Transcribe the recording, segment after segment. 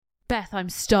Beth, I'm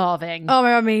starving. Oh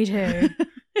my God, me too.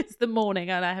 It's the morning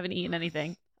and I haven't eaten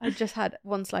anything. I just had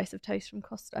one slice of toast from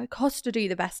Costa. Costa do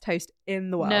the best toast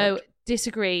in the world. No,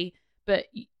 disagree. But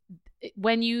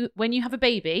when you have a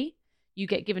baby, you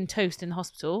get given toast in the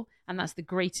hospital, and that's the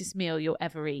greatest meal you'll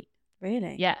ever eat.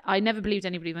 Really? Yeah, I never believed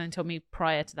anybody when they told me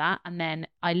prior to that, and then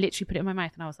I literally put it in my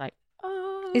mouth, and I was like,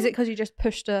 oh. Is it because you just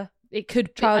pushed It could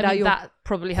be. Child out your that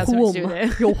probably has something to do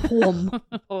with it. Your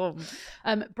home.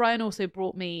 Brian also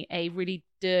brought me a really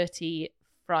dirty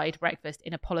fried breakfast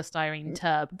in a polystyrene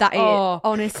tub. That is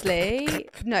honestly,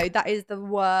 no, that is the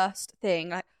worst thing.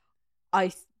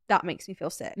 Like, that makes me feel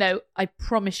sick. No, I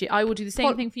promise you, I will do the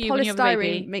same thing for you when you have a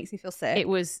baby. Polystyrene makes me feel sick. It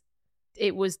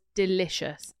was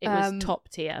delicious. It was top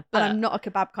tier. But I'm not a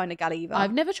kebab kind of gal either.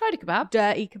 I've never tried a kebab.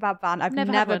 Dirty kebab van. I've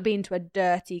never been to a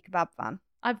dirty kebab van.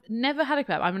 I've never had a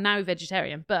kebab. I'm now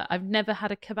vegetarian, but I've never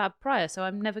had a kebab prior, so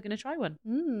I'm never going to try one.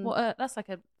 That's like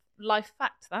a life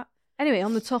fact, that. Anyway,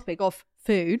 on the topic of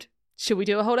food. Should we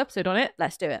do a whole episode on it?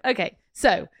 Let's do it. Okay,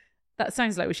 so that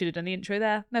sounds like we should have done the intro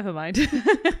there. Never mind.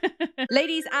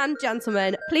 Ladies and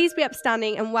gentlemen, please be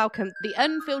upstanding and welcome the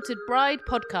Unfiltered Bride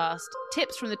podcast.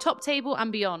 Tips from the top table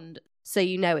and beyond. So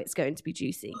you know it's going to be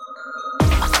juicy.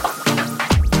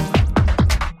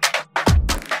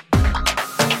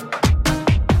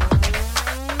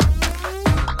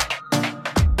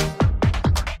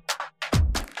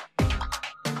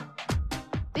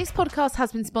 This podcast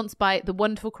has been sponsored by the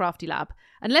wonderful Crafty Lab.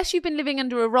 Unless you've been living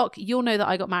under a rock, you'll know that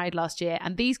I got married last year,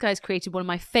 and these guys created one of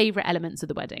my favourite elements of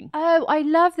the wedding. Oh, I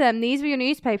love them. These were your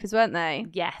newspapers, weren't they?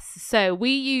 Yes. So we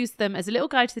used them as a little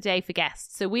guide to the day for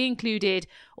guests. So we included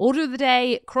order of the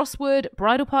day, crossword,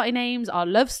 bridal party names, our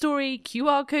love story,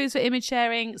 QR codes for image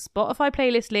sharing, Spotify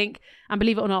playlist link, and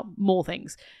believe it or not, more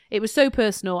things. It was so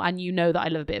personal, and you know that I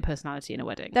love a bit of personality in a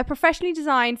wedding. They're professionally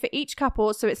designed for each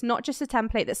couple, so it's not just a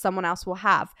template that someone else will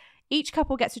have. Each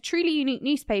couple gets a truly unique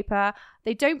newspaper.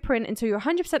 They don't print until you're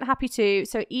 100% happy to,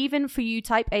 so even for you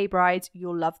type A brides,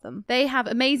 you'll love them. They have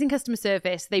amazing customer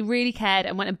service. They really cared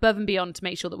and went above and beyond to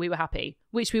make sure that we were happy,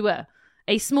 which we were.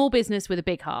 A small business with a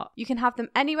big heart. You can have them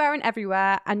anywhere and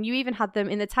everywhere, and you even had them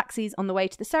in the taxis on the way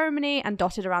to the ceremony and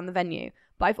dotted around the venue.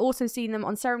 But I've also seen them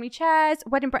on ceremony chairs,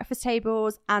 wedding breakfast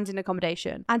tables, and in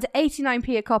accommodation. And at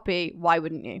 89p a copy, why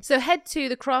wouldn't you? So head to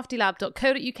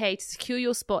thecraftylab.co.uk to secure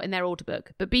your spot in their order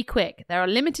book. But be quick, there are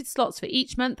limited slots for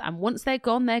each month, and once they're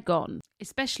gone, they're gone.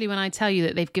 Especially when I tell you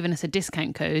that they've given us a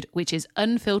discount code, which is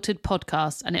Unfiltered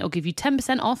Podcast, and it'll give you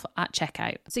 10% off at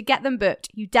checkout. So get them booked.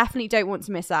 You definitely don't want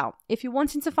to miss out. If you're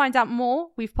wanting to find out more,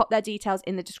 we've popped their details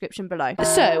in the description below.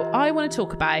 So I want to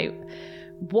talk about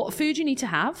what food you need to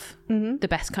have, the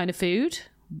best kind of food,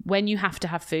 when you have to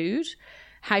have food,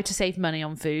 how to save money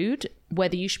on food,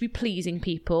 whether you should be pleasing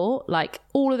people, like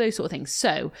all of those sort of things.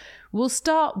 So we'll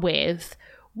start with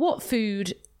what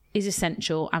food is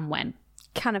essential and when.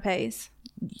 Canapes.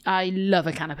 I love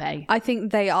a canapé. I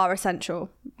think they are essential.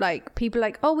 Like, people are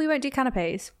like, oh, we won't do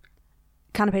canapes.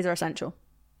 Canapes are essential.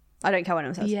 I don't care what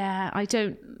anyone says. Yeah, I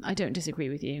don't disagree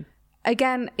with you.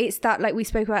 Again, it's that, like we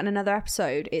spoke about in another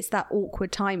episode, it's that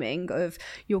awkward timing of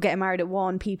you're getting married at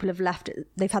 1, people have left,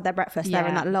 they've had their breakfast, they're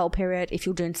in that lull period. If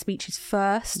you're doing speeches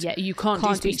first. Yeah, you can't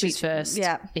do speeches first.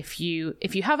 Yeah. If you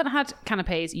haven't had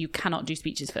canapes, you cannot do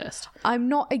speeches first. I'm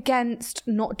not against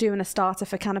not doing a starter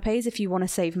for canapes if you want to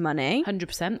save money.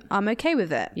 100%. I'm okay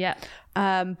with it. Yeah.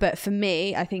 But for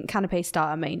me, I think canapes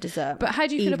start main dessert. But how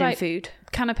do you feel about food?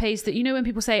 Canapes that, you know, when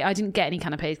people say I didn't get any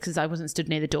canapes because I wasn't stood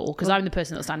near the door, because I'm the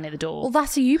person that'll stand near the door. Well,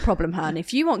 that's a you problem, hun.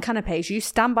 If you want canapes, you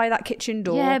stand by that kitchen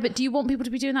door. Yeah, but do you want people to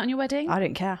be doing that on your wedding? I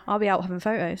don't care. I'll be out having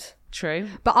photos. True.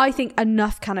 But I think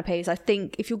enough canapes. I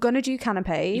think if you're going to do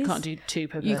canapes, you can't do 2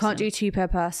 per person. You can't do 2 per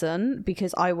person,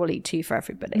 because I will eat 2 for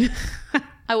everybody.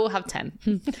 I will have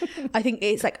 10. I think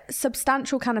it's like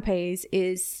substantial canapes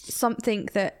is something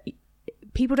that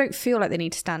people don't feel like they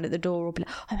need to stand at the door or be like,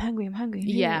 I'm hungry.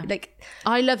 Yeah. Like,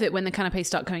 I love it when the canapes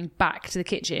start coming back to the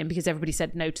kitchen because everybody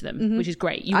said no to them, which is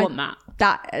great. You want that.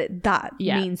 That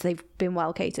means they've been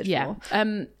well catered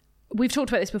for. We've talked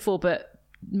about this before, but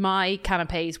my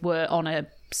canapes were on a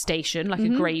station, like a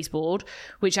graze board,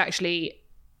 which actually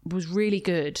was really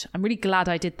good. I'm really glad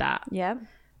I did that. Yeah.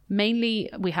 Mainly,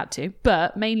 we had to,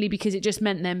 but mainly because it just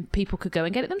meant then people could go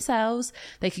and get it themselves.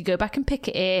 They could go back and pick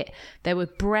at it. There were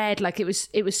bread, like it was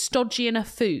stodgy enough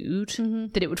food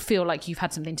that it would feel like you've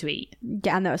had something to eat.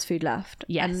 Yeah, and there was food left.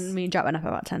 Yes. And me and Jack went up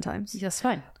about 10 times. That's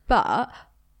fine. But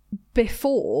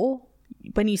before,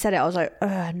 when you said it, I was like,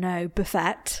 no,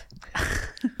 buffet.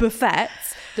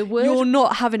 Buffets. You're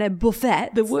not having a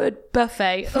buffet. The word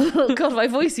buffet. Oh God, my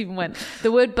voice even went.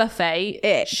 The word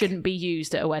buffet shouldn't be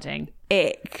used at a wedding.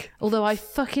 ick. Although I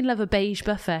fucking love a beige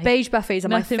buffet. Beige buffets are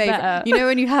Nothing my favourite. better. You know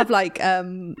when you have like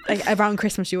around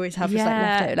Christmas you always have just like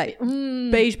leftover. Like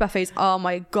beige buffets are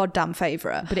my goddamn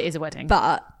favourite. But it is a wedding.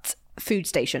 But food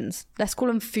stations. Let's call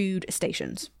them food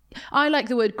stations. I like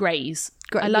the word graze.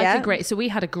 I like yeah. a graze. So we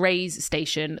had a graze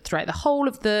station throughout the whole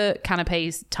of the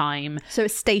canapes time. So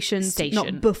it's stations, Station.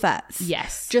 not buffets.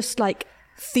 Yes. Just like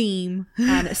theme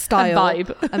and style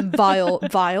And vibe. and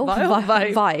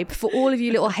vibe for all of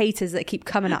you little haters that keep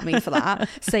coming at me for that,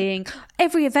 saying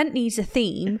every event needs a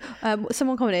theme.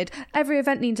 Someone commented, every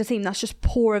event needs a theme. That's just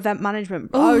poor event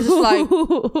management. I was just like,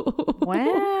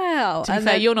 wow. To be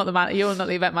fair, you're not the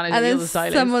event manager. And You're then the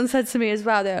stylist. someone said to me as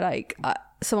well, they were like,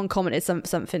 someone commented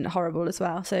something horrible as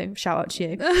well. So shout out to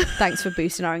you. Thanks for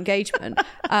boosting our engagement.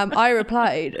 I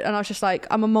replied and I was just like,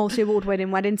 I'm a multi-award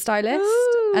winning wedding stylist.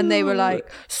 Ooh. And they were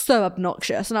like, so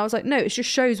obnoxious. And I was like, no, it just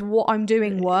shows what I'm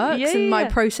doing works and my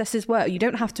processes work. You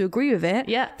don't have to agree with it.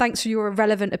 Yeah. Thanks for your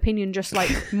irrelevant opinion, just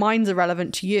like mine's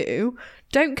irrelevant to you.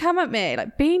 Don't come at me.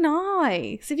 Like, be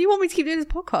nice. If you want me to keep doing this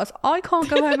podcast, I can't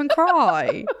go home and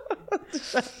cry.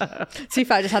 To be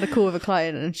fair, I just had a call with a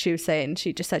client and she was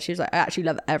like, I actually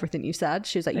love everything you said.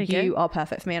 She was like, you are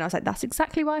perfect for me. And I was like, that's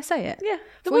exactly why I say it. Yeah.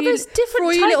 Well, there's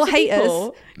different types little of haters.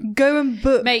 people. Go and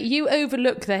book. Mate, you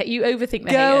overthink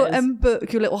the Go haters. and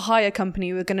book your little hire company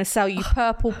who are going to sell you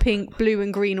purple, pink, blue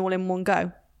and green all in one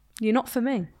go. You're not for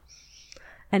me.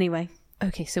 Anyway.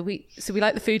 Okay, so we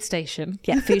like the food station.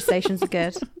 Yeah, food stations are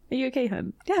good. Are you okay,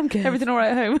 hun? Yeah, I'm good. Everything all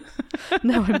right at home?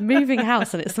 No, I'm moving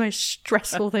house and it's the most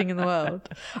stressful thing in the world.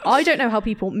 I don't know how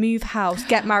people move house,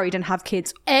 get married and have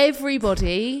kids.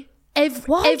 Everybody Why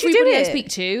do you everybody do I it? speak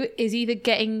to is either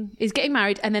getting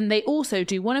married, and then they also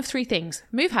do one of three things: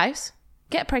 move house,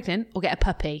 get pregnant, or get a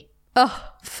puppy.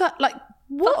 Oh, Like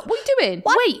what? What are you doing?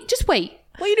 What? Wait, just wait.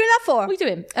 what are you doing that for? What are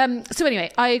you doing? So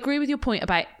anyway, I agree with your point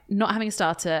about not having a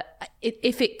starter.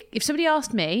 If somebody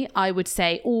asked me, I would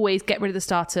say always get rid of the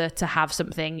starter to have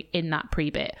something in that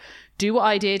pre-bit. Do what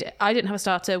I did. I didn't have a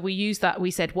starter. We used that.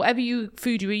 We said whatever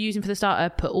food you were using for the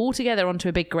starter, put all together onto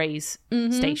a big graze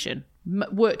station.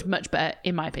 Worked much better,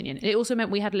 in my opinion. It also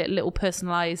meant we had little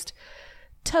personalised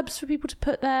tubs for people to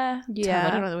put there. Yeah. Tub,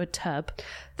 I don't know the word tub.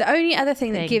 The only other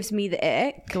thing that gives me the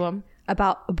ick Go on.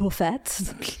 about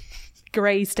buffets,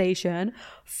 grey station,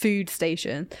 food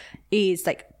station, is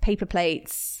like paper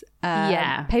plates.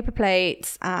 Paper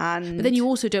plates and... But then you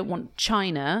also don't want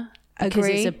china because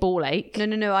Agree. it's a ball ache.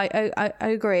 No, I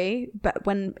agree. But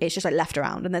when it's just like left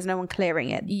around and there's no one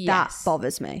clearing it, Yes. that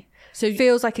bothers me. So It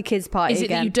feels like a kid's party is it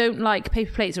again. that you don't like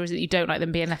paper plates, or is it that you don't like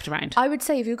them being left around? I would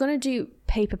say if you're going to do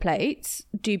paper plates,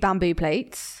 do bamboo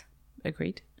plates.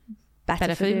 Agreed.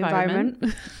 Better for the environment.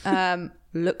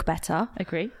 Look better.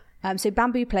 Agree. So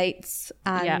bamboo plates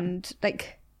and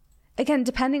like, again,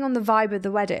 depending on the vibe of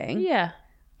the wedding, Yeah.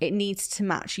 it needs to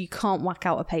match. You can't whack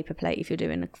out a paper plate if you're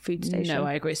doing a food station. No,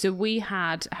 I agree. So we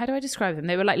had, how do I describe them?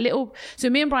 They were like little, so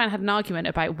me and Brian had an argument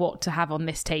about what to have on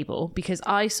this table, because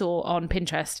I saw on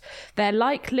Pinterest, they're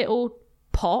like little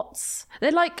pots.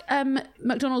 They're like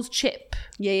McDonald's chip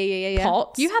Yeah.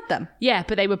 pots. You had them Yeah,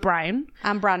 but they were brown.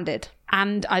 and branded.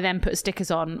 And I then put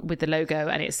stickers on with the logo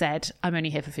and it said, I'm only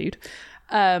here for food.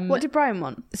 What did Brian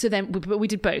want? So then we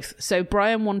did both. So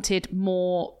Brian wanted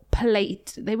more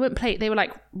plate. They weren't plate. They were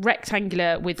like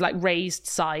rectangular with like raised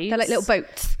sides. They're like little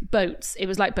boats. Boats. It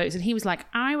was like boats. And he was like,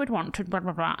 I would want to blah,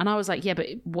 blah, blah. And I was like, yeah, but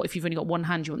what if you've only got one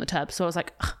hand, you want the tub? So I was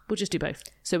like, we'll just do both.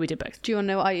 So we did both. Do you want to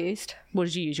know what I used? What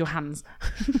did you use? Your hands.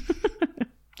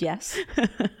 Yes.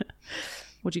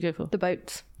 What'd you go for? The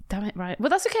boats. Damn it, right. Well,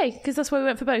 that's okay, because that's why we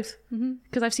went for both.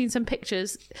 Because I've seen some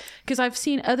pictures. Because I've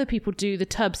seen other people do the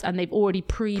tubs and they've already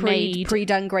pre-made.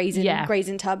 Pre-done grazing, Yeah.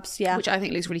 grazing tubs. Yeah. Which I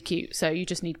think looks really cute. So you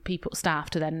just need staff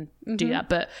to then do that.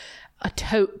 But I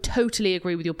totally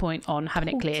agree with your point on having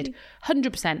it cleared.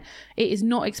 100%. It is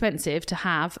not expensive to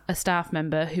have a staff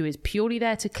member who is purely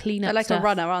there to clean up They're like stuff. a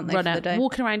runner, aren't they, for the day?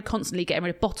 Walking around constantly, getting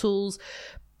rid of bottles,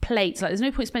 plates. Like, there's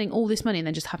no point spending all this money and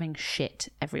then just having shit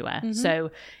everywhere. So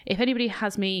if anybody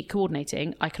has me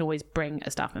coordinating, I can always bring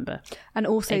a staff member. And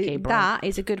also AKA Brian. that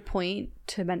is a good point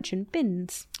to mention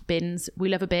bins. Bins. We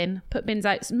love a bin. Put bins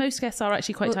out. Most guests are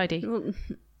actually quite tidy.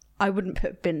 I wouldn't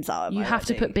put bins out of my You have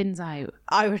to wedding. put bins out.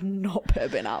 I would not put a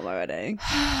bin out of my wedding.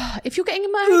 If you're getting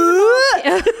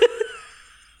married,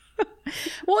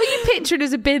 what are you picturing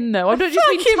as a bin though? I'm not just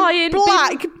being tie-in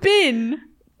black bin.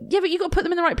 Yeah, but you got to put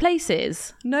them in the right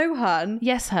places. No, hun.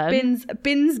 Yes, hun.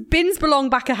 Bins belong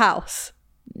back a house.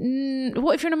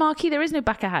 What if you're in a marquee? There is no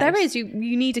back of house. There is. You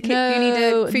need a you need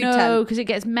a food no, tent. because it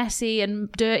gets messy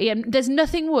and dirty, and there's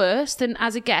nothing worse than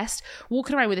as a guest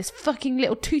walking around with this fucking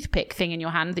little toothpick thing in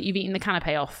your hand that you've eaten the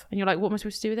canapé off, and you're like, what am I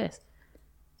supposed to do with this?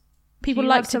 People You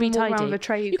like have to be someone walk around tidy. with a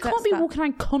tray who You can't collects be that. walking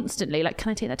around constantly. Like, can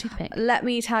I take that toothpick? Let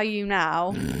me tell you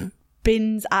now,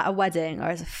 bins at a wedding are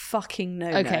a fucking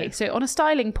no-no. Okay, so on a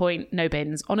styling point, no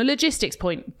bins. On a logistics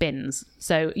point, bins.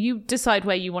 So you decide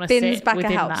where you want to Bins sit back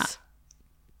within a house. that.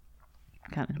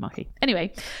 Can't, Marky.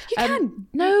 Anyway, You can.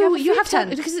 No, You have a food tent.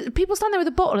 because people stand there with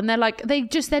a bottle and they're like, they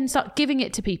just then start giving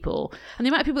it to people. And the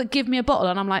amount of people that give me a bottle,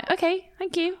 and I'm like, okay,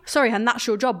 thank you. Sorry, and that's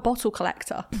your job, bottle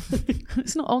collector.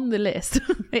 It's not on the list.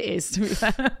 It is, to be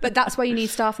fair. But that's where you need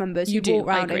staff members. You You do, walk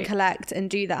I around agree. and collect and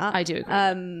do that. I do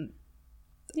agree.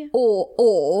 Yeah.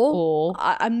 Or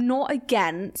I'm not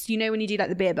against, you know, when you do like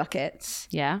the beer buckets,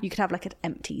 Yeah. you could have like an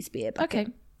empties beer bucket.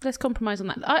 Okay, let's compromise on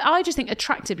that. I just think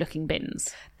attractive looking bins.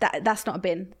 That's not a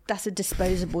bin. That's a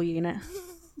disposable unit.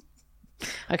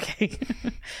 Okay.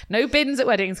 No bins at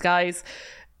weddings, guys.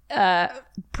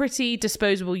 Pretty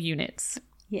disposable units.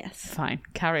 Yes. Fine,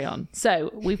 carry on. So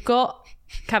we've got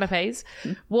canapes.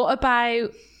 What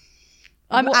about...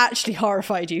 I'm actually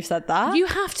horrified you said that. You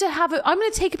have to have a... I'm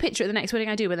going to take a picture at the next wedding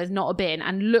I do where there's not a bin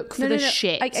and look for the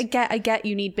shit. I get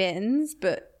you need bins,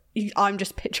 but I'm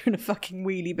just picturing a fucking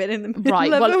wheelie bin in the middle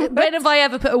Right, of well, a when have I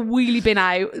ever put a wheelie bin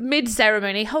out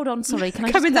mid-ceremony? Hold on, sorry, can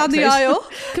I Coming just down the collect those aisle.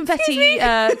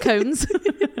 confetti cones?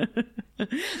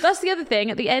 That's the other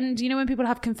thing. At the end, you know when people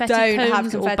have confetti Don't cones have or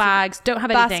confetti. bags, don't have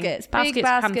anything. Baskets, big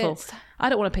baskets. handful. I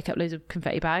don't want to pick up loads of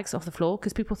confetti bags off the floor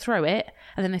because people throw it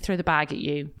and then they throw the bag at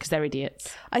you because they're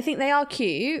idiots. I think they are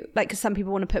cute, like because some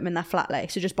people want to put them in their flat lay,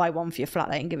 so just buy one for your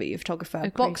flat lay and give it to your photographer. A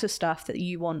box of stuff that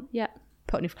you want. Yeah.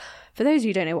 Put on your. For those of you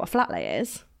who don't know what a flat lay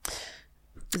is,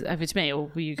 Is it over to me or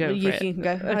will you go for you it? can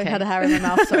go. I Okay. had a hair in my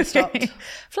mouth, so I stopped.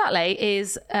 Flat lay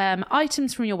is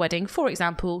items from your wedding. For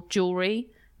example,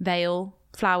 jewellery, veil,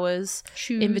 flowers,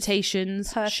 Shoes,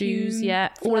 invitations, perfume, shoes,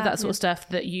 all of that flat, sort of stuff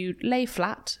that you lay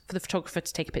flat for the photographer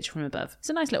to take a picture from above. It's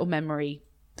a nice little memory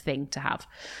thing to have.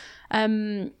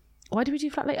 Why do we do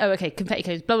flat lay? Oh, okay, confetti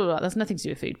cones, blah, blah, blah. That's nothing to do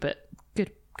with food, but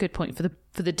good point for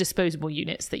the disposable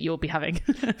units that you'll be having.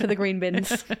 For the green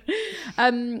bins.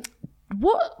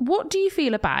 What do you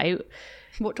feel about...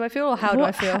 What do I feel, or how do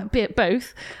I feel?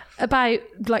 Both. About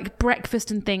like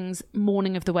breakfast and things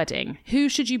morning of the wedding. Who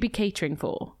should you be catering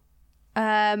for?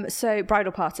 So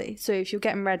bridal party. So if you're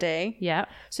getting ready, Yeah.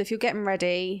 So if you're getting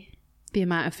ready, The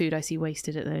amount of food I see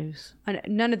wasted at those. and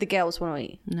none of the girls want to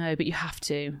eat. No, but you have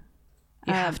to.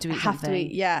 You have to eat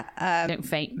something. Yeah. Don't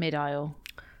faint mid-aisle.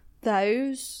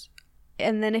 Those,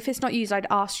 and then if it's not used, I'd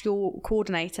ask your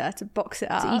coordinator to box it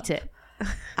up, To eat it.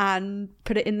 and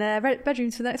put it in their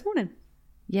bedrooms for the next morning.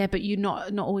 Yeah, but you're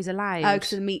not always allowed. Oh,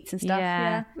 because of the meats and stuff. Yeah.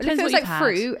 Yeah. But if Depends it was what like you've had.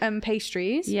 fruit and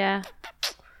pastries, Yeah.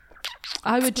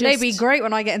 I would just... they'd be great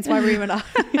when I get into my room and I.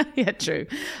 Yeah, true.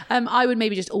 I would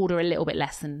maybe just order a little bit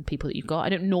less than people that you've got. I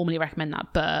don't normally recommend that,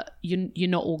 but you're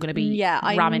not all going to be Yeah,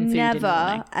 I ramming food in the morning.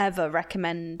 never ever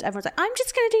recommend. Everyone's like, I'm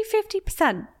just going to do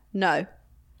 50%. No,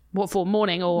 What for,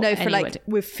 morning or no, for any like wedding?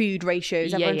 with food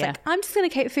ratios. Yeah, Everyone's yeah. like, I'm just going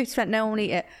to cater 50%. No one will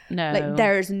eat it. No. Like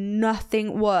there is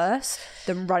nothing worse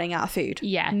than running out of food.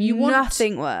 Yeah, you want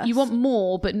nothing worse. You want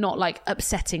more, but not like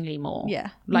upsettingly more.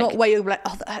 Yeah, like not where you're like,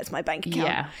 oh, that hurts my bank account.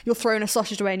 Yeah. You're throwing a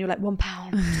sausage away and you're like, £1,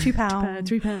 £2, £3.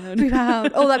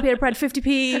 £3. Oh, that bit of bread,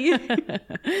 50p.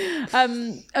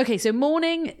 Okay, so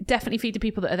morning, definitely feed the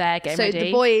people that are there getting So ready.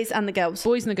 the boys and the girls,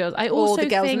 Boys and the girls. I or also the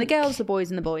girls think, and the girls, the boys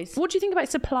and the boys. What do you think about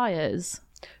suppliers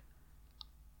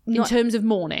in Not- terms of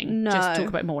morning? No. Just talk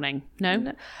about morning.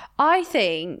 No? I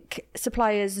think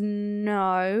suppliers,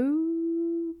 no.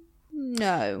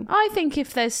 I think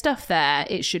if there's stuff there,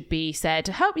 it should be said,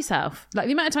 help yourself. Like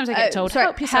the amount of times I get told, sorry,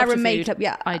 help yourself hair to and food. makeup.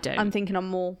 Yeah, I don't. I'm thinking on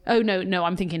more Oh, no,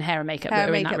 I'm thinking hair and makeup hair that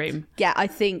are and in makeup. that room. Yeah, I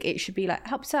think it should be like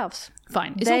help yourselves.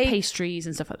 Fine. It's They- all pastries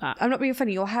and stuff like that. I'm not being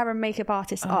funny. Your hair and makeup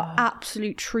artists are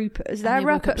absolute troopers. they They're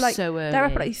woke up at up like so they're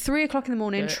up at early. like 3:00 in the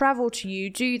morning. Travel to you,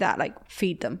 do that. Like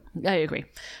feed them. I agree.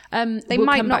 They We'll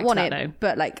might come not back to want that, it, though.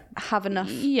 but like have enough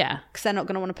Yeah. because they're not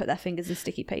going to want to put their fingers in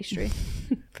sticky pastry.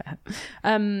 Fair.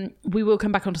 We will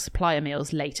come back onto supplier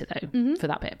meals later though for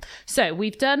that bit. So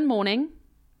we've done morning.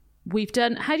 We've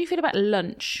done. How do you feel about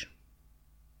lunch?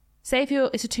 Say if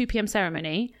it's a 2 p.m.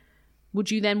 ceremony, would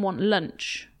you then want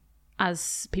lunch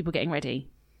as people getting ready?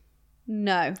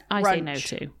 No, I say no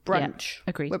to. brunch. Yeah,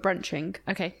 agreed. We're brunching.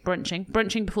 Okay,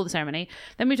 brunching before the ceremony.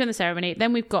 Then we've done the ceremony.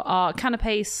 Then we've got our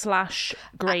canapes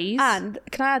 / graze. And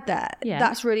can I add that? Yeah.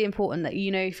 That's really important that,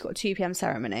 you know, if you've got a 2 p.m.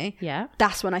 ceremony, Yeah.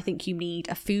 that's when I think you need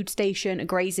a food station, a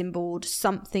grazing board,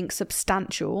 something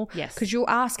substantial. Yes. Because you're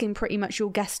asking pretty much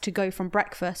your guests to go from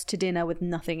breakfast to dinner with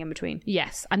nothing in between.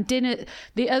 Yes, and dinner.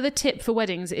 The other tip for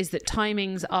weddings is that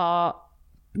timings are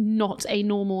not a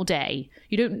normal day.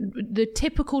 The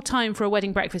typical time for a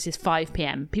wedding breakfast is 5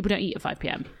 p.m. People don't eat at 5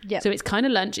 p.m. Yep. So it's kind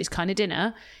of lunch, it's kind of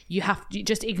dinner. You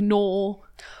just ignore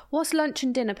What's lunch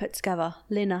and dinner put together?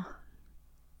 Dinner.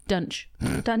 dunch.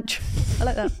 Dunch. I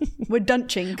like that. We're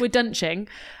dunching. We're dunching.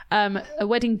 A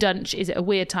wedding dunch is at a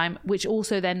weird time, which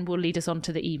also then will lead us on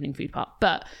to the evening food part.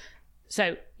 But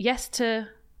so yes to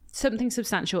something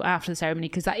substantial after the ceremony,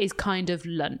 because that is kind of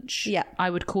lunch. Yeah. I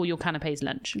would call your canapes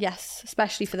lunch. Yes,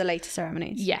 especially for the later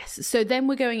ceremonies. Yes. So then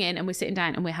we're going in and we're sitting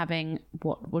down and we're having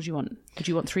what do you want? Would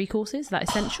you want 3 courses? Is that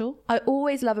essential? I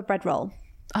always love a bread roll.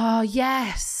 Oh,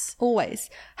 yes. Always.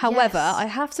 However, Yes. I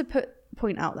have to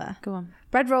point out there. Go on.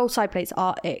 Bread roll side plates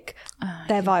are ick.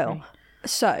 They're vile.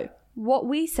 So what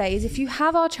we say is if you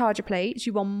have our charger plates,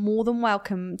 you are more than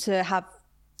welcome to have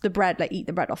the bread, like eat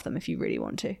the bread off them if you really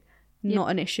want to.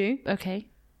 Not an issue. Okay.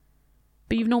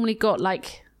 But you've normally got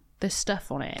like the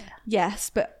stuff on it. Yes,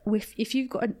 but if you've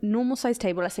got a normal size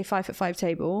table, let's say 5'5"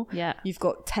 table, Yeah. you've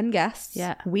got 10 guests.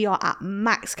 Yeah. We are at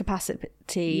max capacity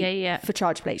Yeah. for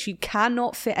charger plates. You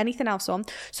cannot fit anything else on.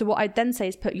 So what I'd then say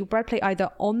is put your bread plate either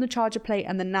on the charger plate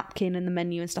and the napkin and the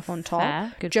menu and stuff on top.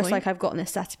 Fair. Good just point. like I've got this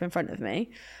setup in front of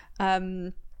me.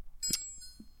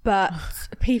 But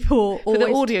people For the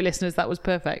always audio listeners, that was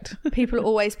perfect. people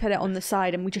always put it on the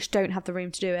side and we just don't have the room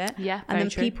to do it. Yeah, and very then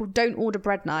true. people don't order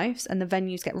bread knives and the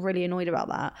venues get really annoyed about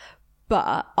that.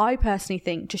 But I personally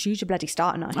think just use your bloody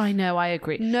starter knife. I know, I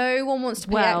agree. No one wants to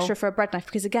pay Well- extra for a bread knife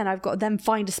because again I've got to then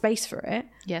find a space for it.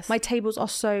 Yes. My tables are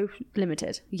so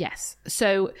limited. Yes.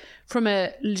 So from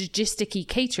a logisticy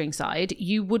catering side,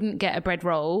 you wouldn't get a bread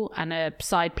roll and a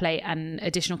side plate and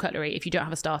additional cutlery if you don't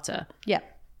have a starter. Yeah.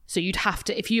 So you'd have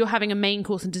to, if you're having a main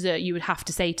course and dessert, you would have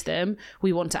to say to them,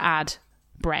 we want to add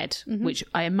bread, which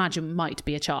I imagine might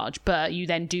be a charge, but you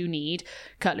then do need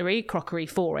cutlery, crockery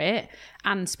for it,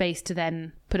 and space to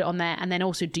then put it on there. And then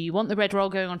also, do you want the bread roll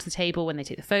going onto the table when they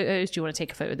take the photos? Do you want to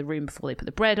take a photo of the room before they put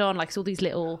the bread on? Like, it's all these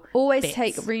little Always bits.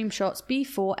 take room shots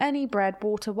before any bread,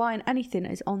 water, wine, anything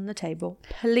is on the table.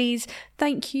 Please,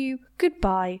 thank you,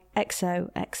 goodbye,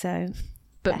 XOXO.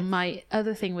 But my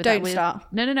other thing with Don't that, start.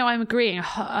 No, I'm agreeing.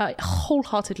 I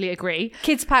wholeheartedly agree.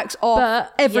 Kids packs off,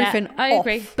 But everything yeah, I off.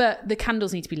 agree. But the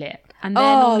candles need to be lit, and they're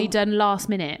Oh. normally done last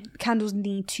minute. Candles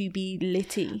need to be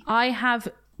litty. I have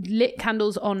lit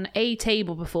candles on a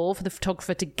table before for the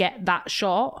photographer to get that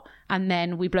shot, and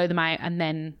then we blow them out and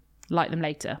then light them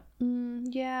later.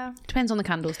 Yeah. Depends on the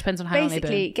candles. Depends on how long they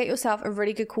Basically, burn. get yourself a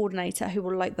really good coordinator who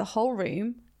will light the whole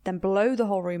room, then blow the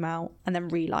whole room out, and then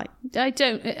relight. I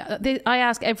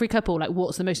ask every couple, like,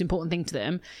 what's the most important thing to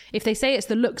them? If they say it's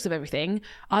the looks of everything,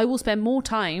 I will spend more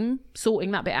time sorting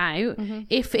that bit out.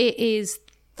 If it is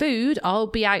food, I'll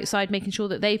be outside making sure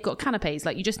that they've got canapes.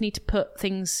 Like, you just need to put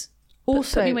things.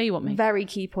 Also, put me where you want me. very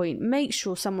key point, make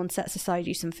sure someone sets aside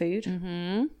you some food.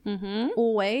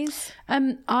 Always.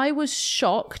 I was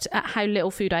shocked at how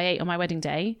little food I ate on my wedding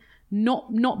day.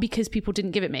 Not because people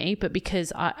didn't give it me, but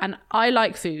because I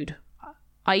like food.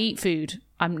 I eat food.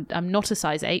 I'm not a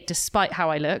size 8, despite how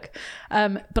I look.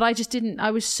 But I just didn't.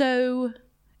 I was so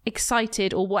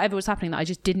excited, or whatever was happening, that I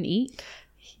just didn't eat.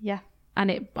 Yeah.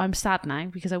 And I'm sad now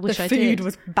because I wish The I food did.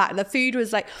 was back. The food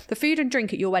was like, the food and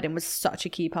drink at your wedding was such a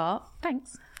key part.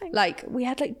 Thanks. Like, we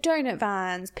had like donut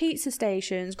vans, pizza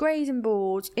stations, grazing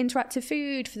boards, interactive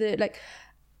food for the, like,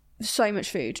 so much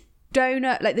food.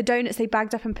 Like the donuts they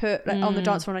bagged up and put like on the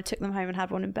dance floor, and I took them home and had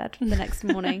one in bed the next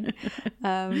morning.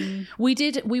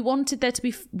 We wanted there to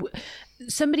be.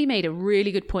 Somebody made a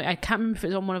really good point. I can't remember if it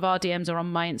was on one of our DMs or on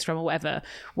my Instagram or whatever,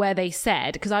 where they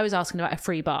said, because I was asking about a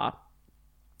free bar,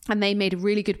 and they made a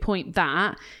really good point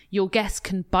that your guests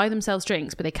can buy themselves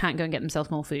drinks, but they can't go and get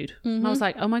themselves more food. And I was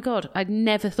like, oh my God, I'd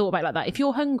never thought about it like that. If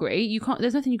you're hungry, you can't.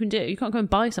 There's nothing you can do. You can't go and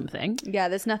buy something. Yeah,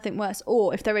 there's nothing worse.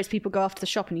 Or if there is, people go after the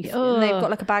shop and they've got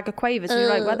like a bag of quavers, and you're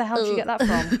like, where the hell did you get that from?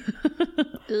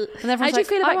 And How everyone's do you like,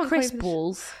 feel "I about want crisp quavers."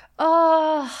 balls?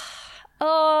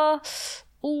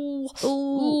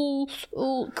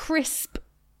 Crisp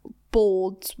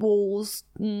walls.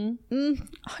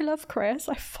 I love Chris.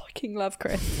 I fucking love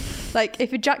Chris. Like,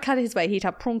 if Jack had his way, he'd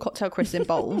have prawn cocktail crisps in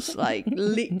bowls. Like,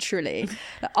 literally.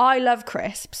 Like, I love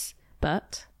crisps,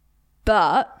 But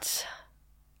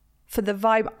for the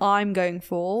vibe I'm going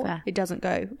for, Fair. it doesn't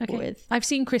go with. I've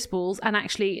seen crisp balls, and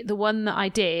actually the one that I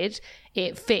did,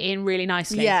 it fit in really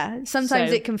nicely. Yeah, sometimes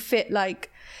So- it can fit, like,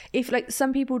 if like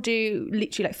some people do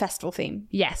literally like festival theme.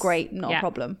 Yes. Great, not Yeah. a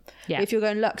problem. Yeah. But if you're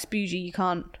going luxe bougie, you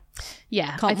can't.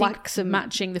 Yeah, Can't I think wax them.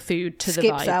 matching the food to the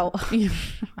Skips vibe.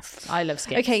 out. I love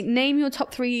skips. Okay, name your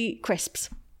top 3 crisps.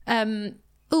 I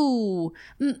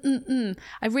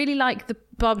really like the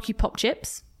barbecue pop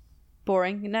chips.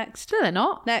 Boring. Next. No, they're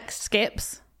not. Next.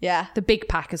 Skips. Yeah. The big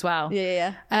pack as well.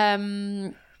 Yeah.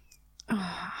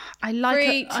 I like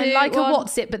Three, I two, like one. a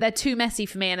what's it, but they're too messy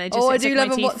for me, and they just I sit do stuck in love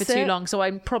my a teeth what's for too it. long. So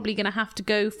I'm probably gonna have to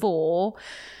go for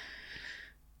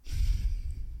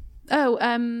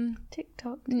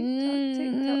TikTok.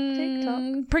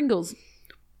 Pringles.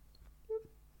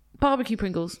 Barbecue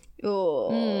Pringles.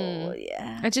 Oh,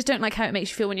 yeah. I just don't like how it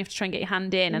makes you feel when you have to try and get your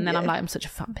hand in, and then I'm like, I'm such a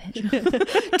fat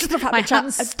bitch. Just My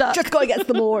hand's stuck. Just got to get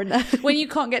some more in there. When you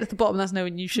can't get to the bottom, that's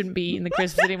knowing you shouldn't be eating the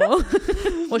crisps anymore.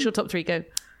 What's your top 3? Go.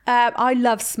 I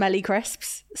love smelly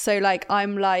crisps. So like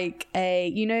I'm like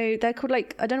they're called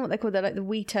like, I don't know what they're called. They're like the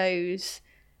Weetos.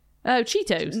 Oh,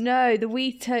 Cheetos. No, the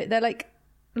Weeto. They're like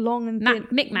long and thin.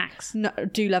 Knick-knacks. No,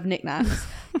 do love knickknacks.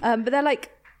 But they're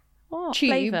like What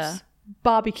tubes, flavour?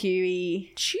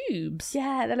 barbecue-y. Tubes.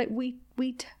 Yeah, they're like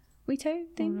Weeto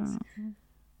things.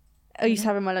 I used to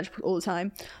have in my lunch all the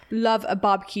time. Love a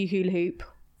barbecue hula hoop.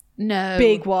 No.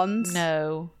 Big ones.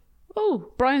 No.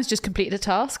 Oh, Brian's just completed a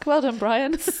task. Well done,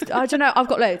 Brian. I don't know. I've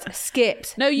got loads.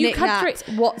 Skips. No, you had knickknacks,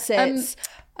 What's-its,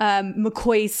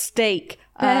 McCoy's steak.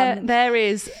 There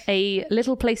is a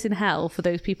little place in hell for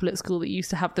those people at school that used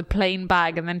to have the plain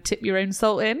bag and then tip your own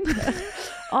salt in.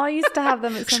 I used to have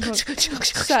them at some point. So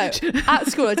at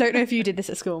school, I don't know if you did this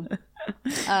at school.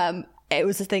 It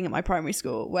was a thing at my primary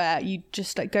school where you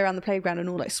just like go around the playground and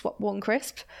all like swap one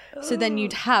crisp. So then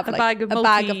you'd have like bag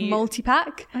of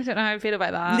multi-pack. I don't know how I feel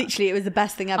about that. Literally, it was the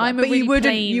best thing ever. I'm a But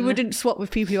really you wouldn't swap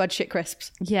with people who had shit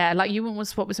crisps. Yeah, like you wouldn't want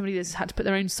to swap with somebody that's had to put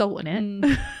their own salt in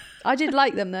it. I did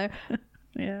like them though.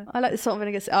 Yeah. I like the salt and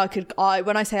vinegar.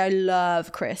 When I say I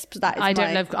love crisps, that is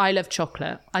I love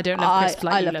chocolate. I don't love crisps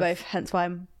like I you love love both, hence why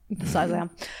I'm the size I am.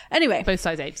 Anyway, both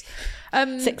size 8s.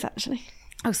 6 actually.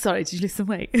 Oh, sorry, did you lose some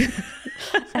weight?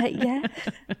 Yeah.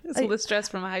 It's all the stress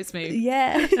from a house move.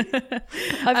 Yeah.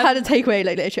 I've had a takeaway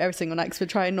like literally every single night because we're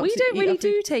trying not We to don't eat really our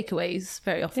food. do takeaways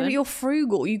very Yeah, often. but you're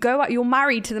frugal. You go out, you're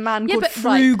married to the man Yeah, called but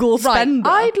Frugal Spender.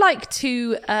 I'd like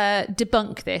to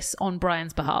debunk this on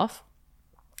Brian's behalf.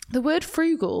 The word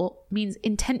frugal means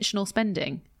intentional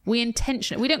spending. We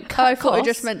don't cut I thought it costs.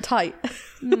 just meant tight.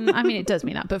 I mean, it does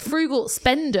mean that. But frugal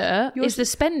spender is the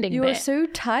spending You're bit. so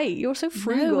tight. You're so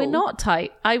frugal. No, we're not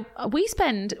tight.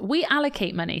 We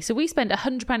allocate money. So we spend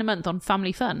 £100 a month on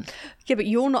family fun. Yeah, but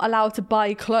you're not allowed to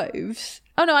buy clothes.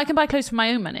 Oh no, I can buy clothes for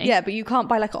my own money. Yeah, but you can't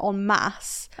buy like en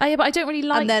masse. Oh yeah, but I don't really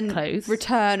like and then clothes.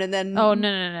 return and then... Oh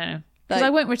no. Because Like-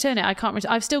 I won't return it. I can't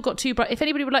return. I've still got 2. If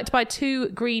anybody would like to buy 2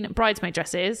 green bridesmaid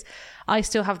dresses, I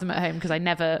still have them at home because I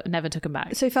never took them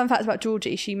back. So fun fact about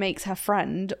Georgie, she makes her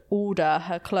friend order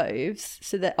her clothes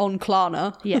so that on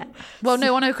Klarna. Yeah. Well,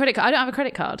 no, on a credit card. I don't have a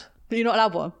credit card. You're not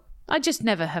allowed one. I just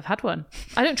never have had one.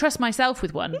 I don't trust myself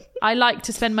with one. I like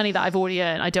to spend money that I've already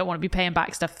earned. I don't want to be paying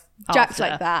back stuff Jack's after.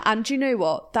 like that. And do you know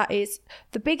what? That is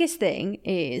the biggest thing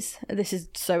is, this is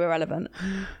so irrelevant,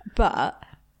 but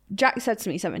Jack said to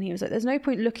me something. He was like, there's no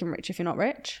point looking rich if you're not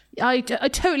rich. I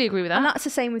totally agree with that. And that's the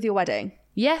same with your wedding.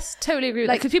 Yes, totally agree with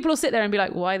that. Because people will sit there and be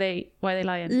like, why are they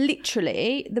lying?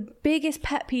 Literally, the biggest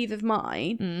pet peeve of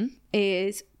mine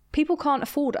is people can't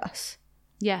afford us.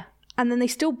 Yeah. And then they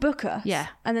still book us. Yeah.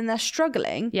 And then they're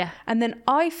struggling. Yeah. And then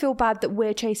I feel bad that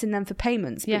we're chasing them for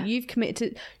payments. But Yeah. you've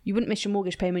committed to, you wouldn't miss your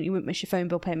mortgage payment. You wouldn't miss your phone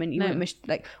bill payment. You wouldn't miss,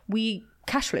 we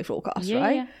cash flow forecast, Yeah,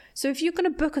 right? yeah. So if you're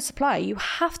going to book a supplier, you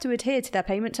have to adhere to their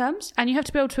payment terms. And you have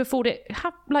to be able to afford it, Be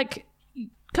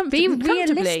comfortably.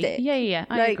 realistic. Yeah.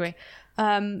 I agree.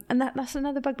 And that's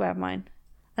another bugbear of mine.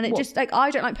 And it just, I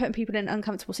don't like putting people in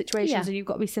uncomfortable situations, Yeah. and you've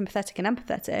got to be sympathetic and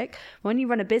empathetic. When you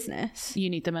run a business, You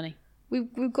need the money.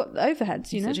 we've got the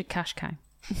overheads, you know? Such a cash cow.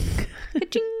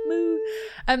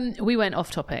 We went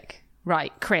off topic.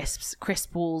 Right, crisps,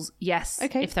 crisp balls, yes.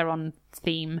 Okay. If they're on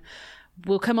theme.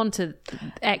 We'll come on to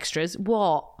extras.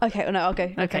 What? Okay, well, no, I'll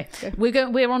go. Okay. Go.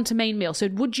 We're on to main meal. So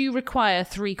would you require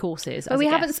 3 courses? But we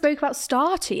haven't spoke about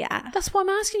starter yet. That's why I'm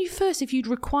asking you first if you'd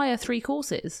require 3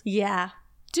 courses. Yeah.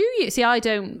 Do you? See, I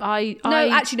don't.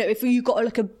 Actually, no. If you got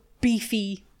like a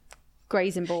beefy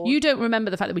grazing board. You don't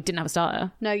remember the fact that we didn't have a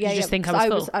starter. No, yeah, You just yeah, think because I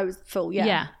was full. I was full, yeah.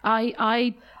 Yeah.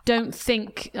 I don't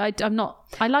think I'm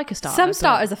not. I like a starter. Some but-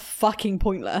 starters are fucking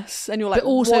pointless, and you're like, but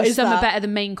also what is some that? are better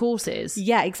than main courses.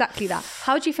 Yeah, exactly that.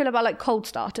 How do you feel about like cold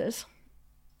starters?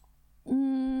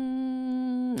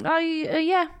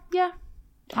 Yeah.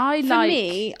 I For like.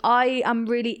 me, I am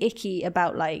really icky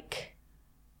about like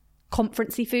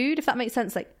conferencey food, if that makes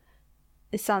sense. Like,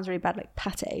 this sounds really bad, like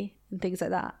pate and things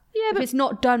like that. Yeah, if but it's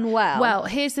not done well. Well,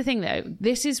 here's the thing though.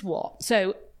 This is what.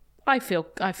 So I feel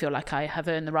like I have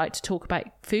earned the right to talk about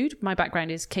food. My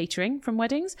background is catering from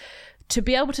weddings. to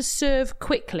be able to serve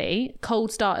quickly,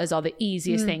 cold starters are the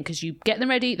easiest thing because you get them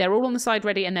ready, they're all on the side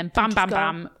ready, and then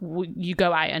bam, you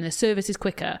go out and the service is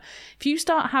quicker. If you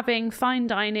start having fine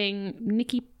dining,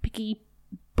 nicky picky,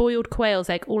 boiled quail's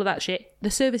egg, all of that shit, the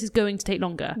service is going to take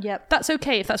longer. Yep. That's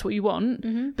okay if that's what you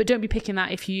want, but don't be picking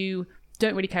that if you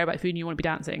don't really care about food and you want to be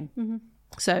dancing.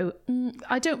 So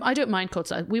I don't mind cold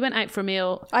starters. We went out for a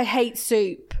meal. I hate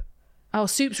soup. Oh,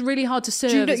 soup's really hard to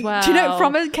serve as well. Do you know,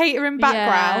 from a catering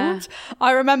background,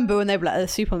 I remember when they were like,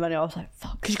 there's soup on the menu, I was like,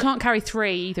 fuck. Because you can't carry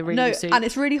 3 either, really, No, soup. and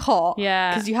it's really hot.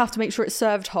 Yeah. Because you have to make sure it's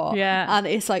served hot. Yeah. And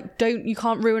it's like, you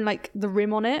can't ruin like the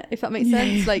rim on it, if that makes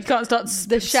sense. Like, you can't start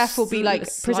the chef will be like,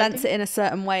 sliding. presents it in a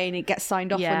certain way and it gets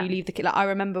signed off Yeah. when you leave the kitchen. Like, I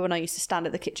remember when I used to stand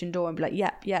at the kitchen door and be like,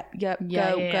 yep, go,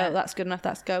 that's good enough,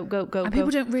 that's go. And people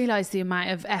don't realise the amount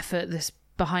of effort this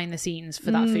behind the scenes for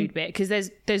that food bit, because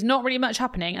there's not really much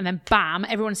happening, and then bam,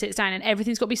 everyone sits down and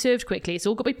everything's got to be served quickly. It's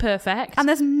all got to be perfect. And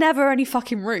there's never any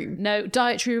fucking room. No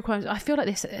dietary requirements. I feel like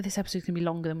this episode's gonna be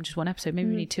longer than just one episode.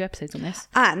 Maybe we need 2 episodes on this.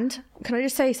 And can I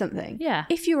just say something? Yeah.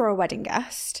 If you are a wedding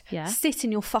guest, Yeah. sit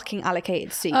in your fucking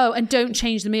allocated seat. Oh, and don't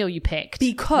change the meal you picked,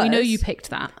 Because- we know you picked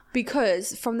that.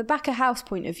 Because from the back of house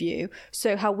point of view,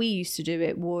 so how we used to do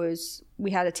it was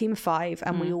we had a team of 5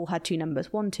 and we all had 2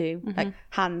 numbers, 1, 2, like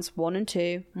hands 1 and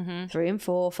 2, 3 and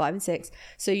 4, 5 and 6.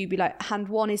 So you'd be like, hand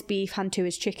 1 is beef, hand 2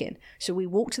 is chicken. So we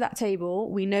walk to that table,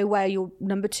 we know where your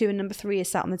number 2 and number 3 is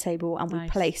sat on the table, and we Nice.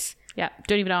 place. Yeah,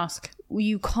 don't even ask.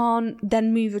 You can't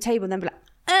then move your table and then be like,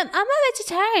 I'm a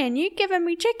vegetarian, you're giving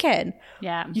me chicken.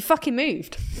 Yeah, You fucking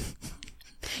moved.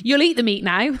 you'll eat the meat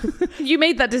now. You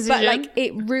made that decision. But like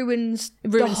it ruins the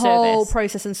Ruins whole service.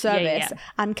 process and service. Yeah.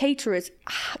 And caterers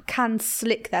can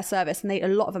slick their service, and a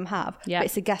lot of them have. Yeah. But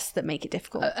it's the guests that make it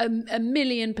difficult. a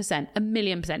million percent.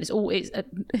 It's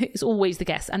always the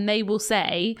guests, and they will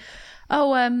say,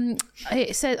 "Oh,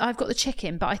 it said I've got the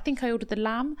chicken, but I think I ordered the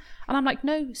lamb." And I'm like,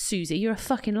 "No, Susie, you're a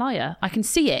fucking liar. I can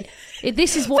see it.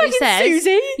 This is what it says.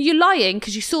 Susie. You're lying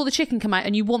because you saw the chicken come out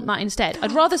and you want that instead."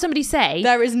 I'd rather somebody say,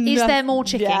 There is there more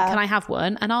chicken? yeah. Can I have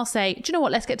one?" And I'll say, "Do you know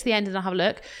what? Let's get to the end and I'll have a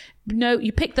look." No,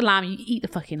 you pick the lamb. You eat the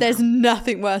fucking There's lamb.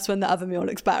 nothing worse when the other meal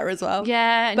looks better as well.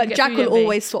 Yeah, and you But get Jack food will envy.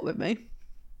 always swap with me.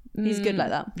 He's good like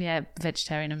that. Yeah,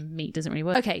 vegetarian and meat doesn't really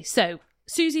work. Okay, so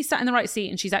Susie's sat in the right seat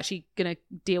and she's actually going to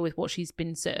deal with what she's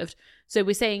been served. So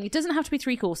we're saying it doesn't have to be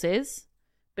 3 courses,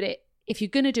 but if you're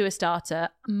going to do a starter,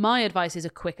 my advice is a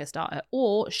quicker starter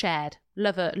or shared.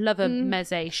 Love a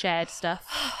meze shared stuff.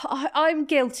 I'm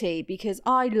guilty because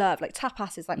I love, like,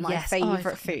 tapas is like my Yes. Oh, I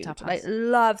favourite fucking food. love tapas. Like,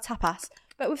 love tapas.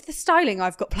 But with the styling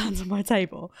I've got planned on my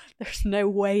table, there's no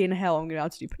way in hell I'm going to be able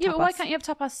to do tapas. Yeah, but why can't you have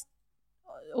tapas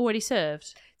already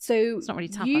served? So It's not really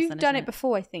tapas you've then, done isn't it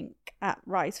before, I think, at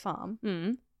Rise Farm,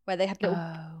 where they had little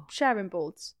Oh. sharing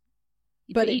boards.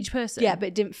 But it- each person? Yeah, but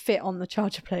it didn't fit on the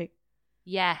charger plate.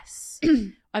 Yes.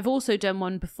 I've also done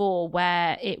one before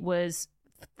where it was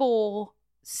 4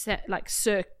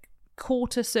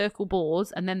 quarter circle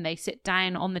boards, and then they sit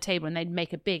down on the table and they'd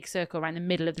make a big circle around the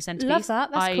middle of the centerpiece. Love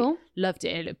that. That's I cool. loved it.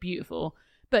 It looked beautiful.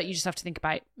 But you just have to think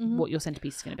about what your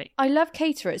centerpiece is going to be. I love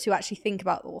caterers who actually think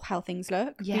about how things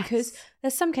look. Yes. Because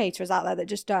there's some caterers out there that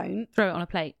just don't. Throw it on a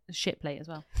plate, a shit plate as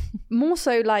well. More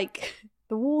so like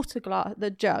the water glass, the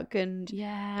jug, and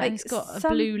Yeah, like and it's got a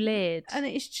some- blue lid. and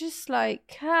it's just like,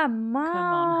 come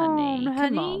on, Come on,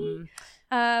 honey. Come on.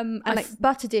 And I like f-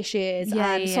 butter dishes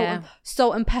Yeah, and yeah.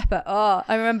 salt and pepper. Oh,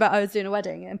 I remember I was doing a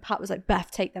wedding and Pat was like,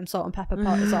 "Beth, take them salt and pepper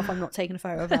parts off. I'm not taking a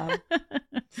photo of them."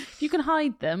 If you can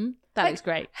hide them, that Like, looks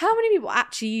great. How many people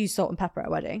actually use salt and pepper at a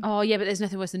wedding? Oh, yeah, but there's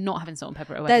nothing worse than not having salt and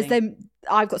pepper at a wedding. There's them.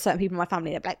 I've got certain people in my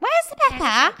family that are like, "Where's the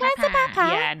pepper? Where's the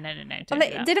pepper?" Yeah, no. Don't I'm do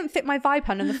like, that. it didn't fit my vibe,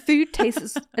 hun, and the food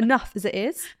tastes enough as it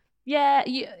is. Yeah,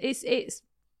 it's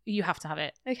you have to have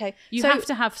it. Okay, You so have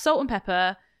to have salt and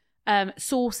pepper,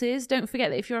 sauces. Don't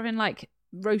forget that if you're having like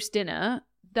roast dinner,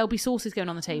 there'll be sauces going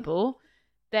on the table.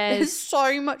 There's There's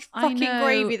so much I fucking know.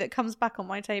 gravy that comes back on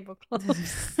my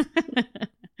tablecloth.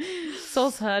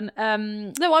 sauce hun.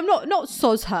 No, I'm not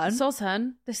sauce hun. Sauce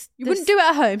hun. You wouldn't do it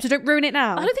at home, so don't ruin it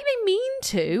now. I don't think they mean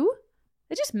to.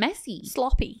 They're just messy,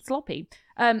 sloppy. sloppy.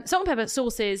 Salt and pepper,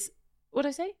 sauces. What did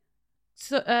I say?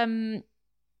 So,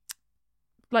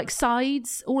 like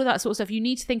sides, all of that sort of stuff. You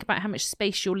need to think about how much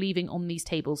space you're leaving on these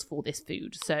tables for this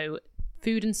food. So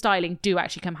food and styling do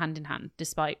actually come hand in hand,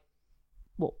 despite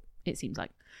what it seems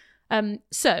like.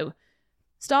 So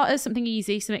starters, something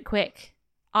easy, something quick.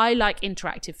 I like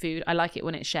interactive food. I like it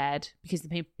when it's shared because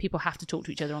the people have to talk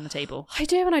to each other on the table. I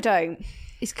do and I don't.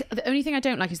 The only thing I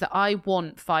don't like is that I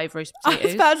want 5 roast I was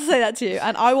potatoes. about to say that to you,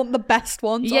 and I want the best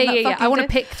ones. on that Yeah. fucking I want to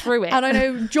dish. pick through it. And I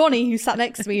know Johnny, who sat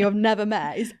next to me, who I've never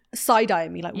met, is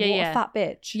side-eyeing me like, Yeah, what yeah. a fat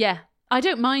bitch. Yeah. I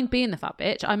don't mind being the fat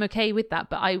bitch. I'm okay with that.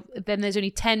 But then there's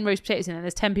only 10 roast potatoes in there.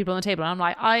 There's 10 people on the table. And I'm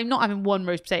like, I'm not having one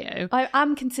roast potato. I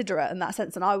am considerate in that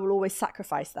sense, and I will always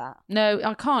sacrifice that. No,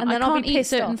 I can't. And then I I'll can't be eat pissed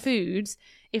certain off. foods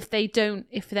if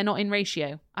they're not in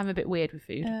ratio. I'm a bit weird with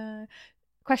food.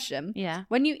 Question. Yeah.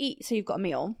 When you eat, so you've got a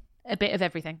meal. A bit of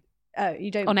everything. Oh,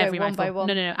 you don't On go every one by mouthful.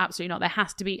 one? No, absolutely not. There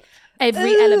has to be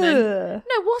every element.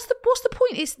 No, what's the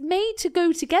point? It's made to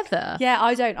go together. Yeah,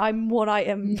 I don't. I'm one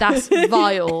item. That's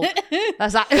vile.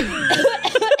 That's that.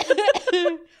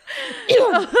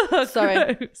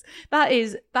 Sorry. Gross. That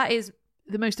is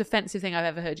the most offensive thing I've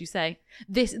ever heard you say.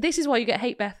 This is why you get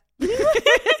hate, Beth.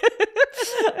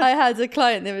 I had a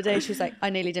client the other day. She was like, "I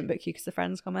nearly didn't book you because the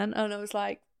friends comment," and I was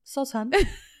like, "Sultan,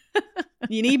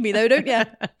 you need me though, don't you?"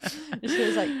 And she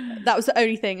was like, "That was the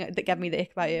only thing that gave me the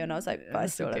ick about you," and I was like, "But I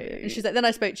still love you." And she's like, "Then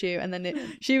I spoke to you," and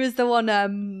then she was the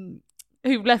one.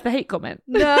 Who left the hate comment?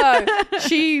 No,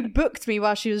 she booked me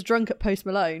while she was drunk at Post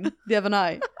Malone the other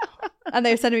night. And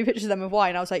they were sending me pictures of them with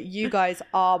wine. I was like, "You guys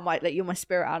are you're my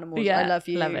spirit animals. Yeah, I love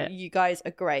you. love it. You guys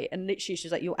are great." And literally,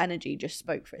 she's like, "Your energy just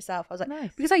spoke for itself." I was like,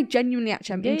 Nice. because I genuinely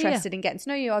actually am Yeah, interested in getting to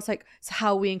know you. I was like, "So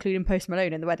how are we including Post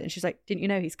Malone in the wedding?" She's like, "Didn't you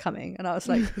know he's coming?" And I was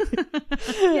like,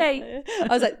 Yay. I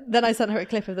was like, then I sent her a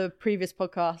clip of the previous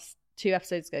podcast 2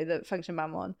 episodes ago, the Function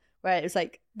Man one, where it was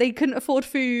like they couldn't afford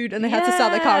food and they had to sell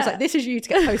their car. I was like, "This is you to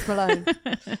get Post Malone."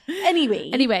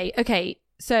 Anyway, okay.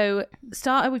 So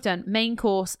starter we've done. Main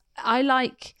course. I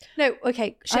like no,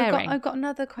 okay. sharing. I've got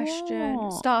another question.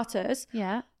 What? Starters.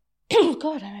 Yeah. Oh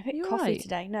God, I'm a bit You're coffee right.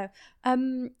 today. No.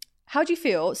 How do you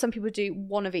feel? Some people do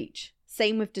one of each.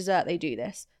 Same with dessert, they do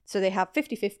this. So they have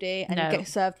 50-50 and No. you get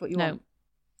served what you want.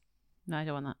 No, I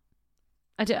don't want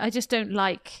that. I just don't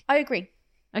like. I agree.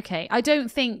 Okay, I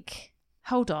don't think.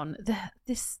 Hold on.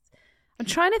 I'm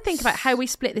trying to think about how we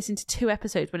split this into 2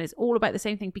 episodes when it's all about the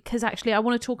same thing, because actually I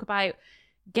want to talk about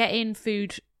getting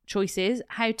food choices,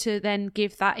 how to then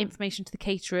give that information to the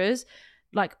caterers,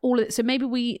 like all of it. So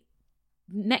maybe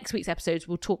next week's episodes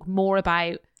will talk more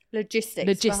about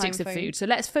Logistics of food. So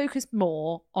let's focus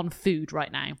more on food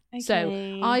right now. Okay.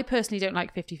 So I personally don't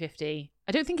like 50-50.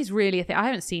 I don't think it's really a thing. I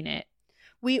haven't seen it.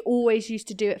 We always used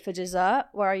to do it for dessert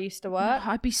where I used to work.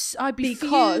 I'd be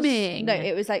Because fuming. no,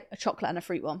 it was like a chocolate and a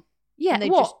fruit one. Yeah, and they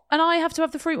what? just- And I have to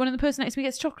have the fruit one and the person next to me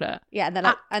gets chocolate? Yeah, and then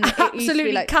it used to be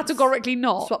Absolutely, like categorically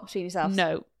not. swap between yourselves.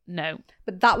 No.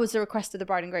 But that was the request of the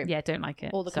bride and groom. Yeah, don't like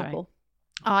it. Or the Sorry. couple.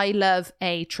 I love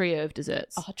a trio of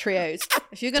desserts. Oh, trios.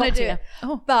 If you're gonna Top do tier. it.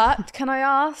 Oh. But can I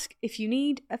ask, if you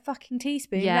need a fucking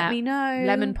teaspoon, Yeah. let me know.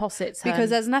 Lemon possets. Because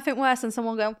there's nothing worse than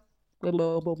someone going,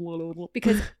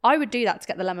 because I would do that to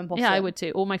get the lemon posset. Yeah, I would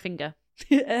too. Or my finger.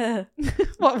 Because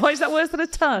Why is that worse than a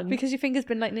tongue? your finger's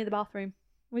been like near the bathroom.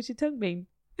 What's your tongue mean?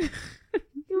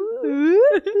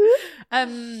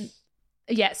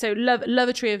 Yeah, so love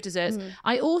a trio of desserts.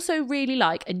 I also really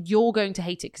like, and you're going to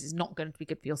hate it because it's not going to be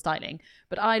good for your styling,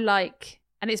 but I like,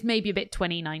 and it's maybe a bit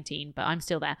 2019, but I'm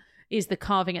still there, is the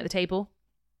carving at the table.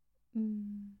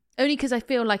 Only because I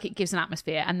feel like it gives an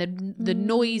atmosphere, and the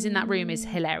noise in that room is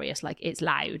hilarious. Like, it's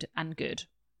loud and good.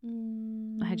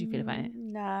 How do you feel about it?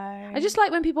 No. I just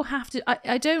like when people have to.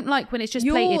 I don't like when it's just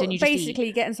You're plated and you just basically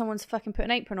eat. getting someone to fucking put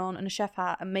an apron on and a chef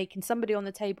hat and making somebody on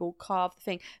the table carve the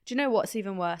thing. Do you know what's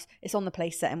even worse? It's on the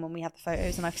place setting when we have the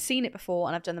photos, and I've seen it before,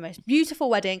 and I've done the most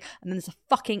beautiful wedding, and then there's a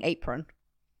fucking apron.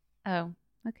 Oh,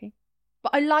 okay.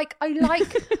 But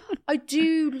I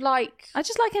do like. I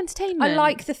just like entertainment. I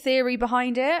like the theory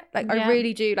behind it. Like, Yeah. I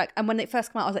really do. Like, and when it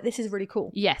first came out, I was like, this is really cool.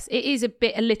 Yes, it is a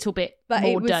little bit But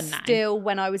more it was done now. still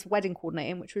when I was wedding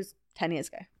coordinating, which was 10 years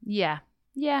ago. Yeah.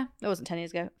 It wasn't 10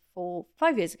 years ago,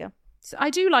 5 years ago. So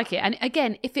I do like it. And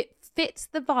again, if it fits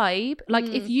the vibe, like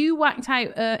if you whacked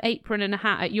out an apron and a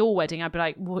hat at your wedding, I'd be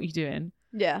like, what are you doing?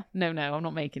 Yeah. No, I'm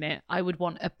not making it. I would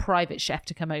want a private chef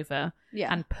to come over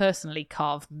and personally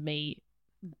carve me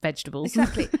vegetables.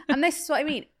 Exactly. And this is what I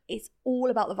mean. It's all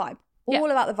about the vibe.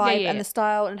 All about the vibe and the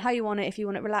style and how you want it, if you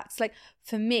want it relaxed. Like,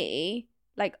 for me,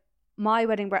 like, my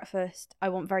wedding breakfast, I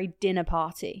want very dinner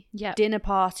party. Yeah. Dinner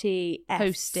party,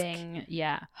 Hosting.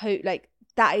 Yeah. Like,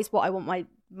 that is what I want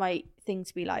my thing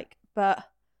to be like. But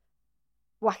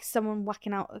someone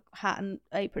whacking out a hat and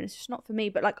apron, it's just not for me.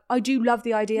 But, like, I do love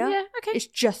the idea. Yeah, okay. It's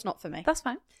just not for me. That's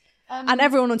fine. And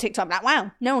everyone on TikTok like, wow,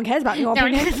 no one cares about your No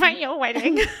one opinion. cares about your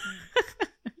wedding.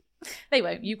 They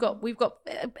won't. We've got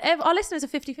our listeners are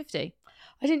 50-50.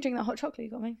 I didn't drink that hot chocolate you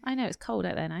got me. I know it's cold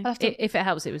out there now. I'll have to- If it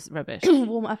helps, it was rubbish.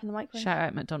 Warm it up in the microwave. Shout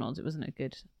out McDonald's. It wasn't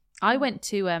good. I went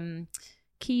to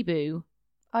Kibu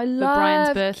I for love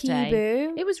Brian's birthday.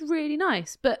 Kibu. It was really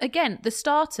nice. But again, the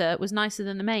starter was nicer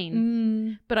than the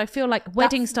main. But I feel like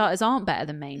wedding starters aren't better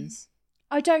than mains.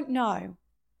 I don't know.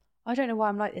 I don't know why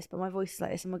I'm like this, but my voice is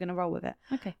like this and we're going to roll with it.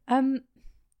 Okay.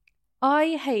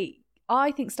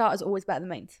 I think starters are always better than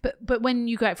mains. But when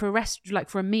you go out for a like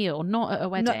for a meal, not at a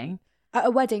wedding. At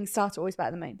a wedding, starters are always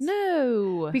better than mains.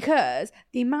 No. Because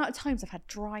the amount of times I've had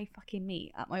dry fucking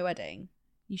meat at my wedding.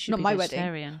 You should not be my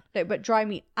vegetarian. Wedding. No, but dry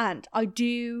meat. And I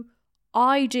do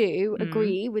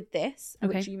agree with this,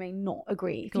 Okay. which you may not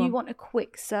agree. If Go you on. want a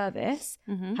quick service,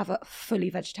 Mhm. have a fully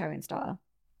vegetarian starter.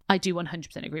 I do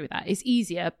 100% agree with that. It's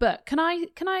easier, but can I,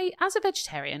 as a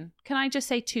vegetarian, can I just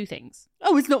say two things?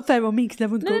 Oh, it's not fair on me because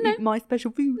everyone's No, got to no. eat my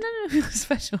special food. No,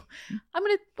 special. I'm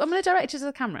gonna direct you to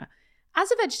the camera.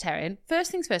 As a vegetarian,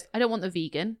 first things first, I don't want the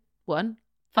vegan one.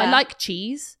 I Fair. like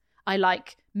cheese. I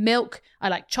like milk. I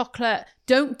like chocolate.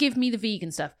 Don't give me the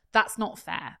vegan stuff. That's not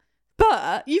fair.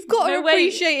 But you've got to No, wait.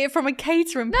 appreciate it from a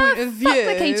catering No, point of view. fuck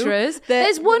the caterers. that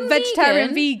There's one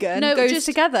vegetarian, vegan. vegan goes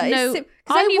together. It's No, 'cause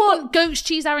I then you've want goat's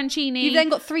cheese arancini. You've then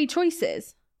got 3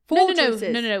 choices. No, 4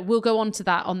 choices. no. We'll go on to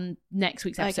that on next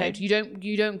week's episode. Okay.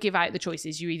 You don't give out the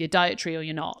choices. You're either dietary or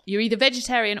you're not. You're either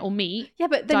vegetarian or meat. Yeah,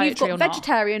 but then you've Dietary got or not.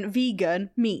 vegetarian,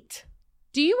 vegan, meat.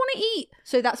 Do you want to eat?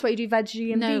 So that's why you do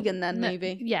veggie and No, vegan then, no,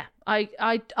 maybe. Yeah.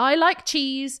 I like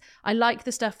cheese. I like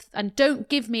the stuff. And don't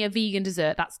give me a vegan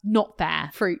dessert. That's not fair.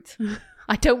 Fruit.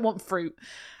 I don't want fruit.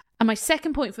 And my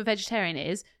second point for vegetarian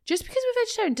is just because we're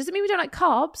vegetarian doesn't mean we don't like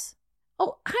carbs.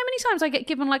 Oh, how many times I get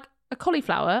given like a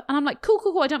cauliflower and I'm like,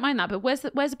 cool, I don't mind that. But where's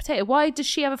the potato? Why does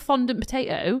she have a fondant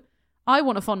potato? I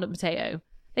want a fondant potato.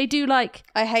 They do like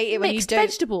I hate it when you mixed don't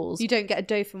vegetables. You don't get a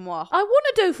dauphinoise. I want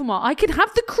a dauphinoise. I can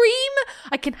have the cream.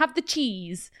 I can have the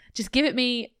cheese. Just give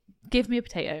me a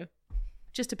potato.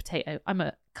 Just a potato. I'm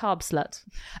a carb slut.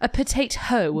 A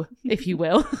potato, if you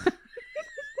will.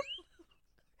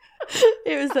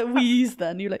 It was that wheeze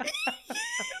then. You're like...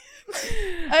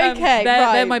 Okay, they're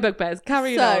right. my bugbears.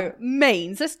 Carry so, on.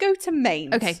 mains. Let's go to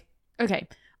mains. Okay.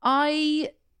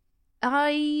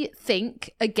 I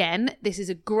think, again, this is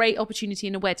a great opportunity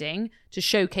in a wedding to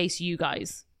showcase you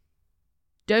guys.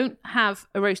 Don't have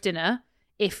a roast dinner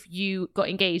if you got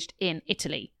engaged in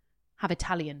Italy. Have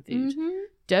Italian food. Mhm.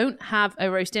 Don't have a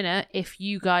roast dinner if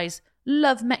you guys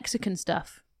love Mexican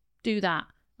stuff. Do that.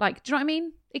 Like, do you know what I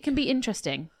mean? It can be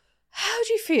interesting. How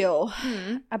do you feel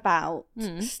Mm. about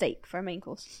Mm. steak for a main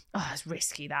course? Oh, it's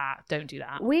risky that. Don't do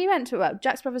that. We went to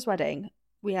Jack's brother's wedding.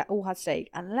 We all had steak,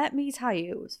 and let me tell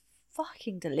you, it was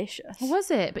fucking delicious. What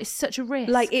was it? But it's such a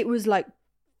risk. Like, it was like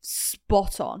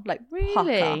spot on, like really?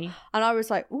 pucker. And I was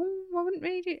like, oh, I wouldn't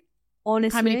really do.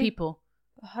 Honestly, How many people?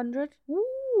 100.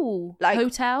 Ooh. Like-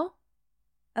 hotel?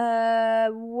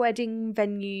 Wedding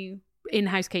venue.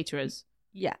 In-house caterers?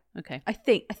 Yeah, Okay. I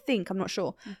think I'm not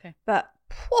sure, Okay. but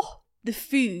the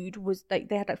food was like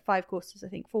they had like 5 courses, I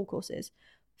think 4 courses.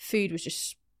 Food was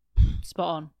just, Spot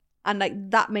on. and like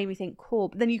that made me think, cool.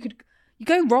 But then you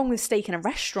go wrong with steak in a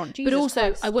restaurant. Jesus But also,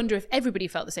 Christ. I wonder if everybody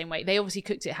felt the same way. They obviously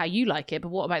cooked it how you like it, but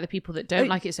what about the people that don't Oh,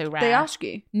 like it so rare? they ask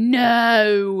you.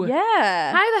 No.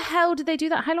 Yeah. How the hell did they do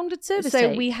that? How long did service So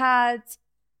take? we had,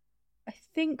 I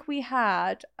think we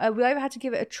had, we either had to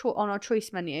give it on our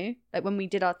choice menu, like when we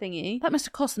did our thingy, That must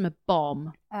have cost them a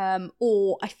bomb.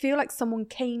 or I feel like someone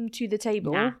came to the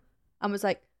table Nah. and was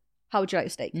like, "How would you like your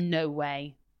steak?" No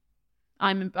way.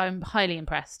 I'm highly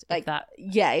impressed Like with that.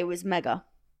 Yeah, it was mega.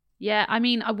 Yeah, I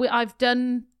mean, I've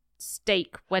done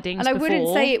steak weddings And I before.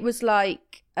 wouldn't say it was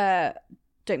like, don't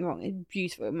get me wrong, it's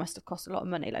beautiful. It must have cost a lot of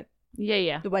money. Like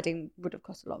Yeah. the wedding would have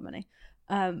cost a lot of money,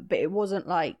 but it wasn't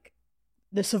like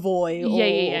the Savoy. Or,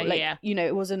 Yeah, like, yeah. You know,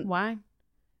 it wasn't. Why?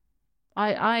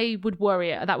 I would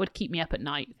worry. That would keep me up at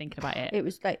night thinking about it. It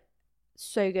was like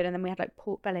so good, and then we had like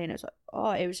pork belly, and it was like,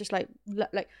 oh, it was just like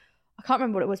I can't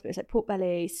remember what it was, but it's like pork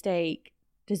belly, steak,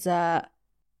 dessert,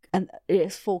 and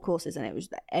it's 4 courses, and it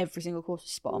was like, every single course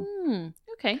was spot on.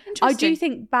 Okay, interesting. I do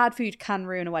think bad food can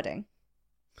ruin a wedding.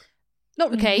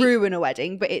 Not Okay. ruin a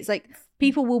wedding, but it's like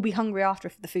people will be hungry after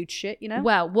if the food's shit, you know?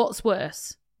 Well, what's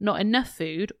worse? Not enough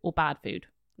food or bad food?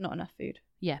 Not enough food.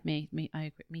 Yeah, me, I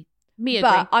agree. Me agree.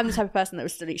 But I'm the type of person that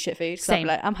would still eat shit food. So I'd be Same.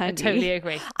 like, I'm I hungry. totally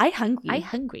agree. I hungry. I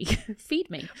hungry. Feed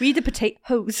me. We eat the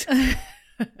potatoes.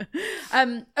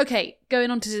 Okay,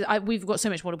 going on to we've got so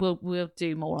much more. We'll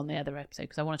do more on the other episode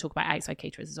because I want to talk about outside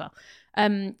caterers as well.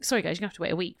 Sorry guys, you're gonna have to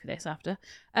wait a week for this after.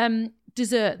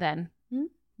 Dessert then.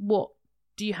 What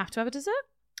do you have to have a dessert?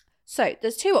 So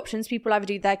there's 2 options. People either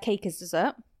do their cake as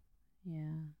dessert,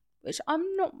 Yeah, which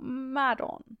I'm not mad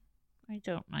on, I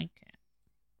don't like it.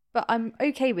 but I'm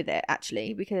okay with it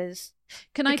actually because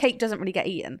Can the I? cake doesn't really get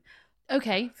eaten.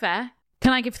 Okay, fair.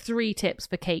 Can I give 3 tips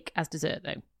for cake as dessert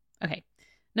though? Okay.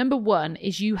 Number 1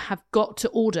 is you have got to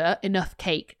order enough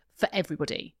cake for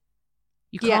everybody.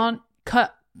 You Yeah. can't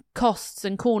cut costs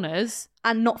and corners.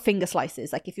 And not finger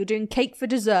slices. Like if you're doing cake for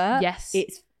dessert, Yes.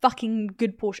 it's fucking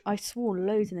good portion. I swore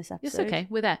loads in this episode. It's okay.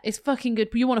 We're there. It's fucking good.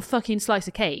 But you want a fucking slice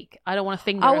of cake. I don't want a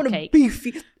finger I of want cake. a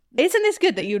beefy. Isn't this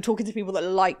good that you're talking to people that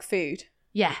like food?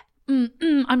 Yeah.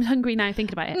 I'm hungry now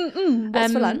thinking about it.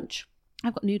 What's for lunch?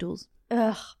 I've got noodles.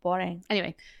 Ugh, boring.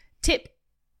 Anyway, tip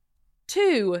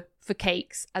 2 for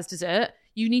cakes as dessert.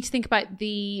 You need to think about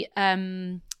the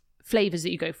flavours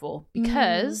that you go for.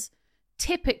 Because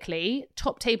typically,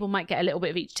 top table might get a little bit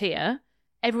of each tier.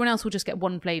 Everyone else will just get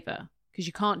one flavour. Because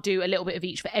you can't do a little bit of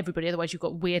each for everybody. Otherwise, you've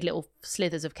got weird little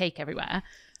slithers of cake everywhere.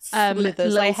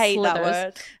 Slithers. I hate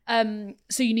that word.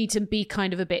 So you need to be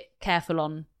kind of a bit careful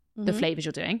on the flavours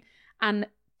you're doing. And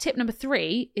tip number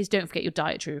 3 is don't forget your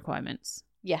dietary requirements.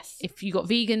 Yes. If you got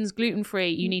vegans, gluten-free,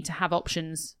 you need to have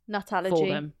options Nut allergy. for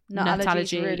them. Nut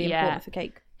allergy is really important for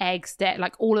cake. Eggs,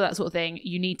 like all of that sort of thing.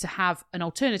 You need to have an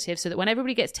alternative so that when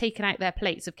everybody gets taken out their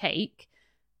plates of cake,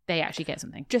 they actually get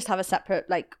something. Just have a separate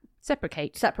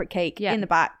cake Yeah. in the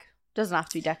back. Doesn't have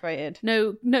to be decorated.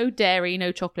 No dairy,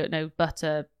 no chocolate, no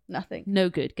butter. Nothing. No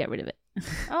good. Get rid of it.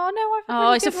 Oh no, I've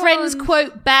Oh, it's a friend's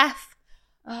quote, Beth.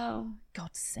 Oh,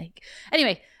 God's sake.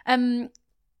 Anyway,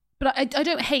 but I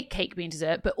don't hate cake being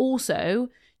dessert, but also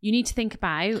you need to think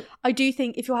about. I do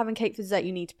think if you're having cake for dessert,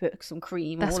 you need to put some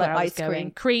cream That's or where like I was ice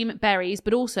going. cream. Cream, berries,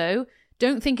 but also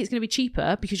don't think it's going to be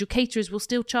cheaper because your caterers will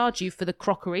still charge you for the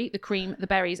crockery, the cream, the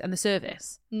berries, and the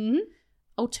service. Mm-hmm.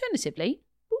 Alternatively,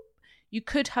 you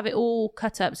could have it all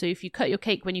cut up. So if you cut your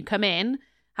cake when you come in,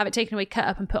 have it taken away, cut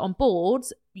up and put on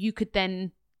boards, you could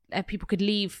then, people could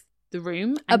leave the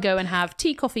room and go and have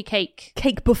tea, coffee, cake.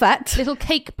 Cake buffet. Little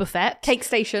cake buffet. Cake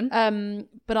station.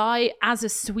 But I, as a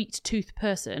sweet tooth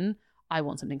person, I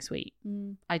want something sweet.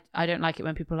 I don't like it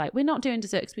when people are like, we're not doing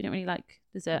dessert because we don't really like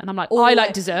dessert. And I'm like, I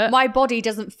like dessert. My body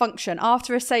doesn't function.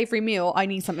 After a savoury meal, I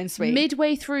need something sweet.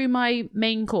 Midway through my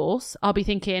main course, I'll be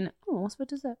thinking, oh, what's for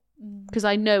dessert? Because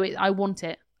I know it. I want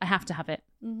it. I have to have it.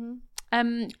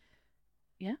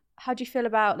 Yeah. How do you feel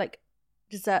about like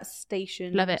dessert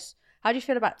stations? Love it. How do you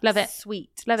feel about Love it.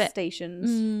 sweet Love it.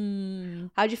 stations?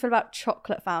 How do you feel about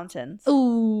chocolate fountains?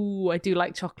 Ooh, I do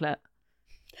like chocolate.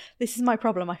 This is my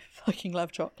problem. I fucking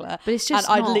love chocolate. But it's just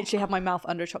and not... I'd literally have my mouth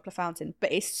under a chocolate fountain.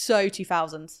 But it's so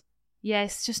 2000s. Yeah,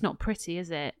 it's just not pretty, is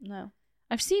it? No.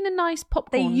 I've seen a nice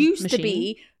popcorn They used machine. to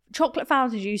be... Chocolate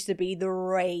fountains used to be the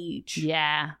rage.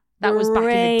 Yeah. That was back in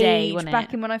the day, wasn't it?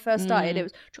 Back in when I first started, it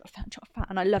was chocolate fountain.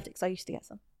 And I loved it because I used to get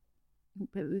some.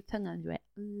 But with tongue under it.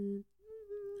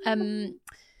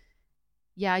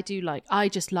 Yeah, I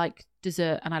just like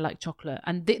dessert and I like chocolate.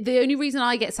 And the only reason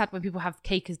I get sad when people have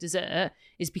cake as dessert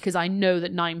is because I know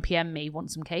that 9 p.m. me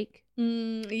wants some cake.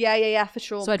 Yeah, for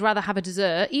sure. So I'd rather have a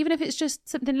dessert, even if it's just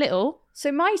something little.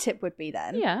 So my tip would be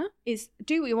then, is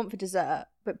do what you want for dessert,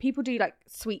 but people do like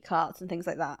sweet tarts and things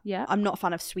like that. Yeah. I'm not a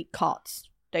fan of sweet tarts.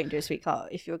 Don't do a sweet tart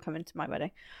if you're coming to my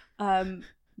wedding.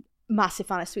 Massive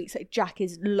fan of sweets. Like Jack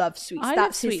loves sweets.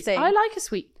 That's his thing. I like a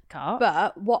sweet tart.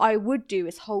 But what I would do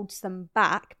is hold some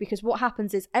back, because what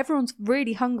happens is everyone's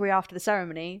really hungry after the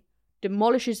ceremony,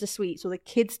 demolishes the sweets, or the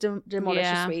kids demolish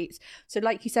the sweets. So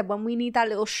like you said, when we need that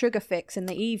little sugar fix in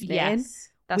the evening,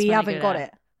 we haven't got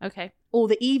it. Okay. Or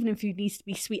the evening food needs to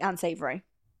be sweet and savoury.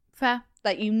 Fair.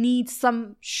 Like you need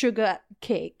some sugar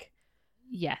kick.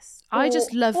 Yes. Or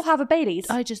have a Baileys.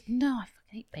 I fucking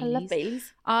hate Baileys. I love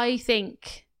Baileys. I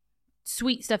think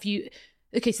sweet stuff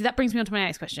okay, so that brings me on to my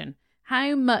next question.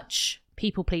 How much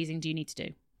people pleasing do you need to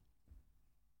do?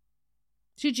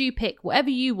 Should you pick whatever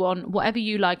you want, whatever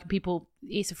you like, and people,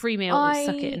 it's a free meal,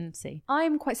 suck it and see?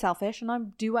 I'm quite selfish and I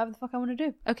do whatever the fuck I want to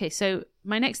do. Okay, so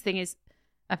my next thing is,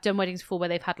 I've done weddings before where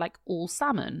they've had like all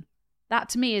salmon. That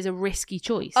to me is a risky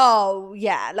choice. Oh,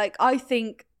 yeah. Like I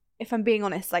think, if I'm being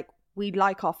honest, like we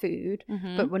like our food,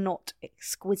 but we're not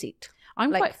exquisite.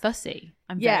 I'm like, quite fussy.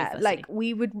 I'm very fussy. Like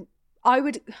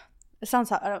it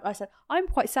sounds like I said, I'm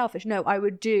quite selfish. No, I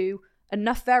would do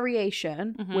enough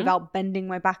variation without bending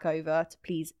my back over to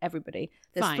please everybody.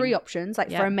 There's 3 options.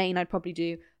 Like for a main, I'd probably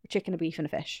do a chicken, a beef, and a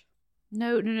fish.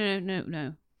 No.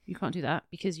 You can't do that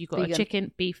because you've got Vegan. a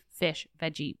chicken, beef, fish,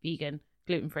 veggie, vegan,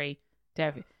 gluten-free,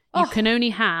 dairy. You can only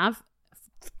have,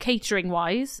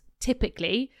 catering-wise,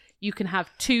 typically, you can have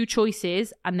 2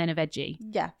 choices and then a veggie.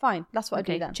 Yeah, fine. That's what I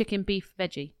do then. Chicken, beef,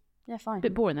 veggie. Yeah, fine.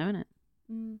 Bit boring though, isn't it?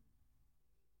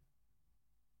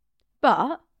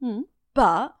 But,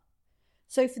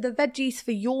 so for the veggies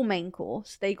for your main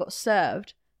course, they got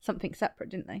served something separate,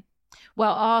 didn't they?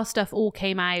 Well, our stuff all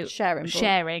came out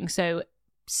sharing. So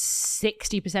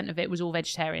 60% of it was all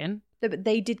vegetarian. No, but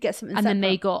they did get something and separate. Then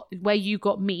they got, where you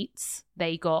got meats,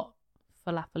 they got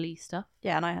falafel-y stuff.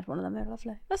 Yeah, and I had one of them. They're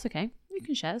lovely. That's okay. You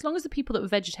can share as long as the people that were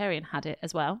vegetarian had it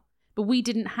as well. But we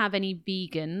didn't have any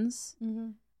vegans,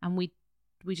 and we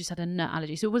just had a nut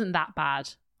allergy, so it wasn't that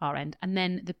bad our end. And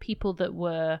then the people that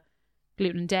were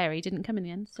gluten and dairy didn't come in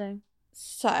the end.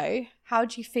 So how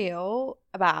do you feel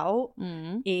about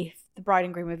if the bride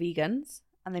and groom were vegans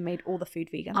and they made all the food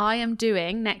vegan? I am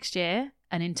doing next year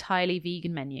an entirely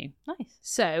vegan menu. Nice.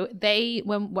 So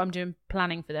when I'm doing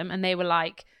planning for them, and they were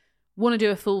like, want to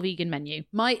do a full vegan menu.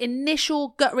 My initial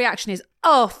gut reaction is,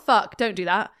 oh fuck, don't do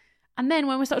that. And then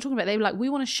when we started talking about it, they were like, we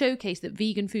want to showcase that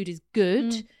vegan food is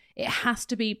good. It has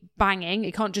to be banging.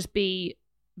 It can't just be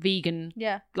vegan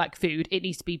like food. It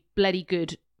needs to be bloody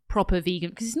good, proper vegan,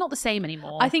 because it's not the same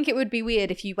anymore. I think it would be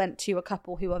weird if you went to a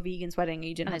couple who are vegans wedding and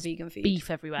you didn't have vegan food. Beef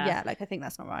everywhere. Yeah, like I think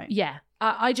that's not right. Yeah.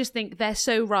 I just think they're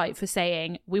so right for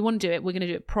saying, we want to do it, we're going to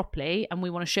do it properly, and we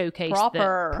want to showcase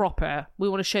proper. We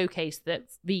want to showcase that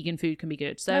vegan food can be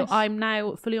good. So nice. I'm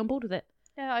now fully on board with it.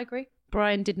 Yeah, I agree.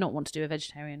 Brian did not want to do a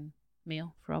vegetarian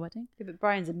meal for our wedding. Yeah, but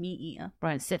Brian's a meat eater.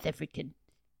 Brian's South African.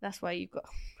 That's why you've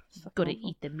got to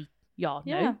eat the meat. Yeah,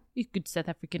 no. Good South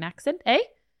African accent, eh?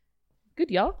 Good,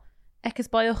 yeah.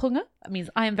 Ekkes by hunger. That means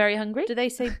I am very hungry. Do they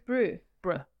say brew?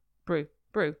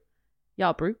 Brew.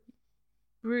 Yeah, brew.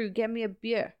 Brew, get me a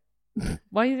beer.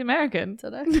 Why is he American? I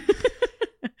don't know.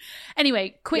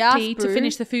 Anyway, quickly to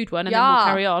finish the food one, and then we'll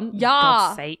carry on. Yeah.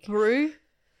 God's sake. Brew.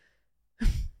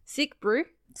 Sick brew.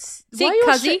 Sick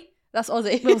cuzzy. That's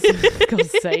Aussie.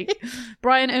 God's sake.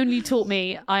 Brian only taught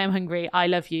me I am hungry, I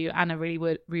love you, and a really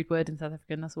rude word in South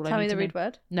African. That's all I know. Tell me the rude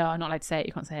word. No, I'm not allowed to say it.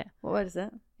 You can't say it. What word is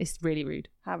it? It's really rude.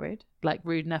 How rude? Like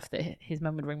rude enough that his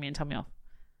mum would ring me and tell me off.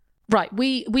 Right,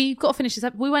 we've got to finish this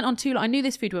up. We went on too long. I knew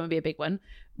this food one would be a big one.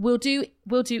 We'll do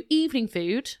evening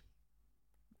food,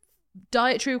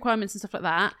 dietary requirements and stuff like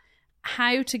that,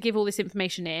 how to give all this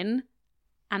information in,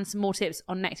 and some more tips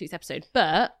on next week's episode.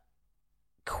 But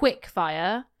quick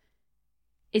fire,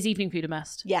 is evening food a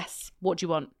must? Yes. What do you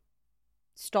want?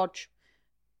 Stodge.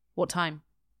 What time?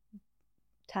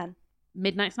 10.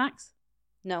 Midnight snacks?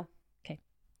 No. Okay.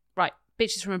 Right.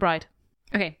 Bitches from a bride.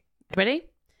 Okay. Ready?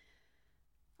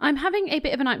 I'm having a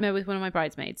bit of a nightmare with one of my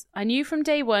bridesmaids. I knew from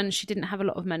day one she didn't have a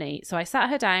lot of money, so I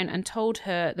sat her down and told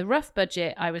her the rough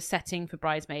budget I was setting for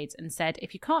bridesmaids and said,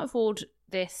 if you can't afford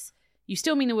this, you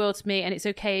still mean the world to me and it's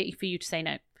okay for you to say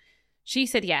no. She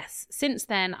said yes. Since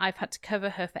then, I've had to cover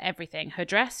her for everything. Her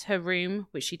dress, her room,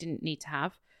 which she didn't need to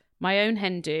have, my own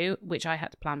hen do, which I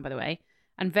had to plan, by the way,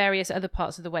 and various other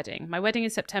parts of the wedding. My wedding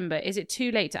is September. Is it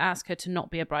too late to ask her to not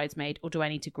be a bridesmaid, or do I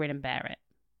need to grin and bear it?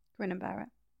 Grin and bear it.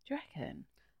 Do you reckon?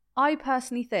 I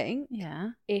personally think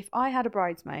if I had a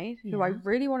bridesmaid who I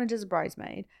really wanted as a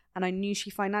bridesmaid and I knew she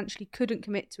financially couldn't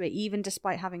commit to it, even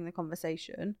despite having the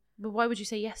conversation. But why would you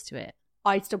say yes to it?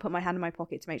 I'd still put my hand in my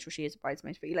pocket to make sure she is a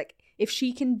bridesmaid for you. Like, if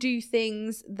she can do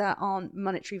things that aren't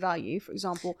monetary value, for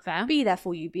example, be there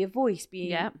for you, be a voice,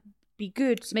 be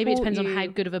good. Maybe it depends on how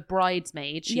good of a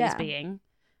bridesmaid she is being.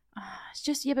 It's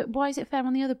just, but why is it fair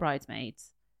on the other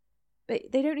bridesmaids?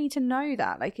 But they don't need to know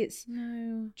that. Like, it's...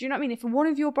 No. Do you know what I mean? If one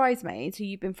of your bridesmaids who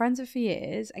you've been friends with for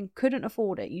years and couldn't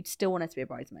afford it, you'd still want her to be a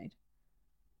bridesmaid.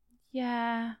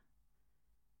 Yeah.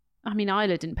 I mean,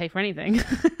 Isla didn't pay for anything.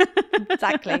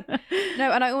 Exactly.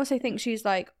 No, and I also think she's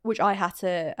like, which I had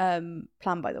to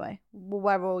plan, by the way.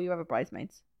 Where were all your other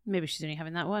bridesmaids? Maybe she's only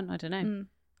having that one. I don't know.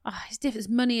 It's difficult.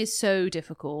 Money is so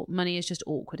difficult. Money is just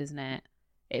awkward, isn't it?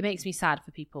 It makes me sad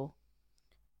for people.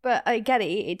 But I get it.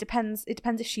 It depends. It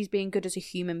depends if she's being good as a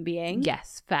human being.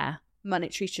 Yes, fair.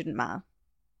 Monetary shouldn't matter.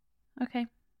 Okay.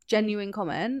 Genuine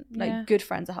comment. Like, good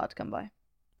friends are hard to come by.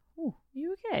 Oh, are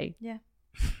you okay? Yeah.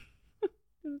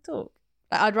 Talk.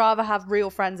 Like, I'd rather have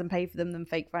real friends and pay for them than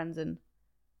fake friends and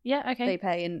they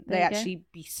pay and they actually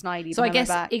be snidey. So I guess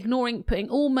putting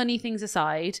all money things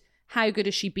aside, how good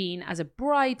has she been as a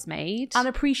bridesmaid? And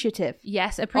appreciative.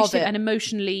 Yes, appreciative and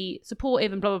emotionally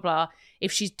supportive and blah, blah, blah.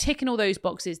 If she's ticking all those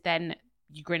boxes, then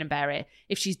you grin and bear it.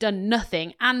 If she's done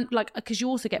nothing, and like, because you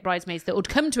also get bridesmaids that would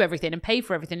come to everything and pay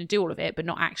for everything and do all of it, but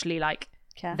not actually like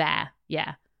there.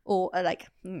 Yeah. Or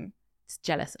it's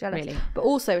jealous, really. But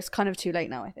also it's kind of too late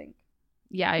now, I think.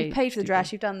 Yeah, you've paid for the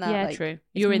dress, you've done that. Yeah, true.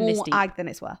 You're in this deep. More ag than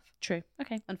it's worth. True.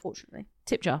 Okay. Unfortunately.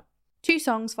 Tip jar. 2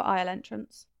 songs for aisle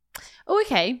entrance. Oh,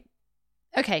 okay.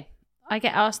 Okay. I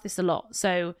get asked this a lot.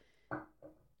 So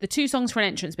the 2 songs for an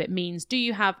entrance bit means, do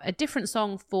you have a different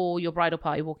song for your bridal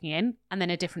party walking in and then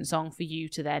a different song for you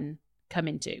to then come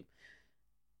into?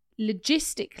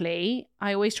 Logistically,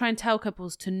 I always try and tell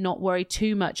couples to not worry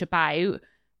too much about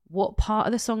what part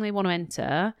of the song they want to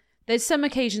enter. There's some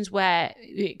occasions where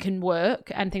it can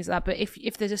work and things like that, but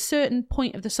if there's a certain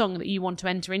point of the song that you want to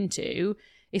enter into,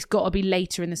 it's got to be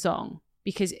later in the song.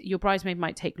 because your bridesmaid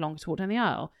might take longer to walk down the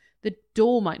aisle. The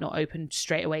door might not open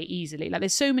straight away easily. Like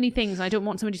there's so many things. And I don't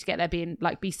want somebody to get there being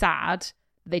like, be sad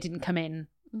that they didn't come in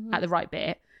at the right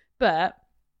bit. But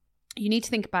you need to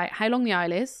think about how long the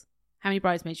aisle is, how many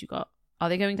bridesmaids you got. Are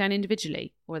they going down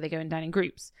individually or are they going down in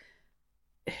groups?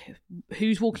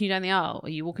 Who's walking you down the aisle? Are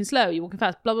you walking slow? Are you walking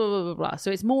fast? Blah, blah, blah, blah, blah.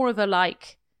 So it's more of a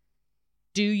like,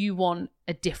 do you want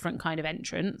a different kind of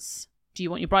entrance? Do you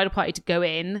want your bridal party to go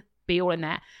in, be all in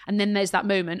there? And then there's that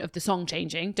moment of the song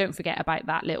changing. Don't forget about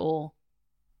that little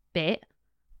bit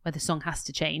where the song has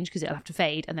to change because it'll have to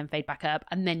fade and then fade back up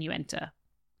and then you enter.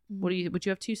 Would you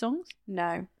have 2 songs?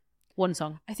 No. 1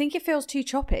 song. I think it feels too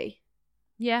choppy.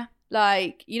 Yeah.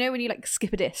 Like, you know when you like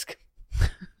skip a disc?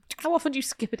 How often do you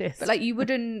skip a disc? But like you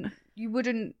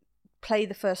wouldn't play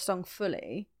the first song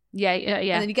fully. Yeah.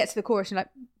 And then you get to the chorus and like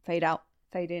fade out,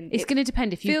 fade in. It's going to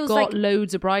depend if you've feels got like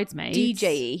loads of bridesmaids.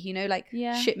 DJ-y, you know, like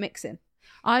Yeah. shit mixing.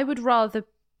 I would rather.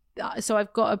 So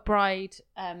I've got a bride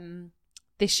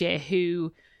this year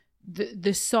who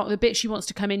the song, the bit she wants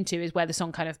to come into is where the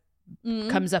song kind of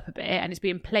comes up a bit and it's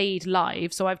being played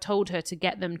live. So I've told her to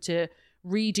get them to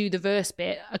redo the verse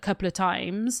bit a couple of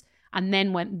times and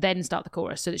then start the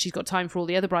chorus so that she's got time for all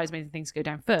the other bridesmaids and things to go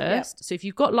down first. Yep. So if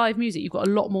you've got live music, you've got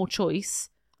a lot more choice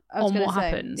on what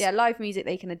happens. Yeah, live music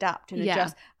they can adapt and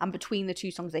adjust, and between the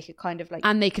 2 songs they could kind of like,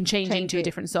 and they can change into a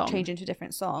different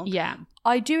song. Yeah,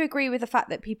 I do agree with the fact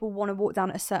that people want to walk down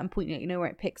at a certain point, you know, where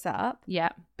it picks up. Yeah,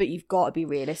 but you've got to be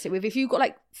realistic with, if you've got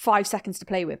like 5 seconds to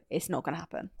play with, it's not going to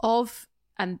happen.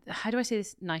 And how do I say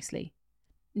this nicely?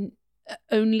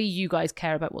 Only you guys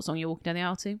care about what song you're walking down the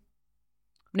aisle to.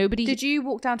 Nobody. Did you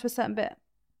walk down to a certain bit?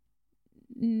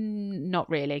 Not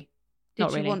really.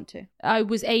 Did you want to? I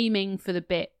was aiming for the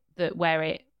bit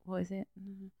what is it?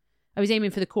 I was aiming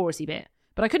for the chorusy bit,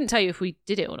 but I couldn't tell you if we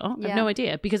did it or not. I have no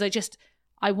idea because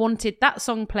I wanted that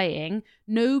song playing.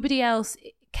 Nobody else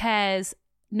cares.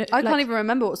 No, I can't even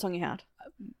remember what song you had.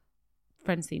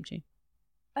 Friends theme tune.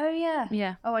 Oh yeah,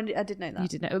 yeah. Oh, I did know that. You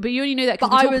did know, but you only know that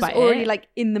because I was already like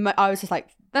in the. I was just like,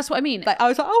 that's what I mean. Like I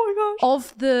was like, oh my gosh.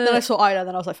 Of the, then I saw Isla,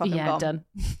 then I was like, fucking yeah, done.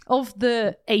 Of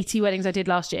the 80 weddings I did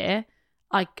last year,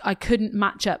 I couldn't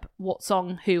match up what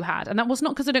song who had, and that was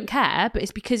not because I don't care, but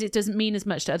it's because it doesn't mean as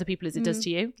much to other people as it does to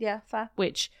you. Yeah, fair.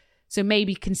 So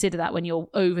maybe consider that when you're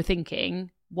overthinking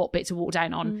what bit to walk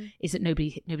down on, is that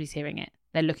nobody's hearing it.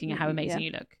 They're looking at how amazing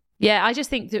you look. Yeah, I just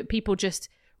think that people just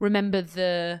remember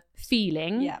the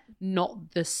feeling,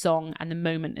 not the song and the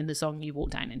moment in the song you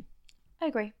walk down in. I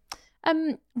agree.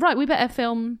 Right, we better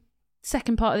film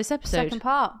second part of this episode. Second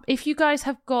part. If you guys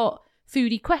have got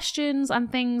foodie questions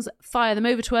and things, fire them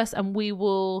over to us and we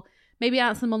will maybe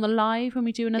answer them on the live when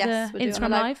we do another Instagram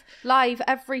live. Live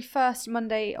every first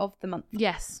Monday of the month.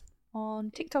 Yes. On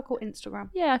TikTok or Instagram.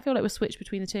 Yeah, I feel like we'll switch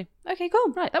between the 2. Okay,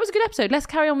 cool. Right, that was a good episode. Let's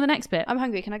carry on with the next bit. I'm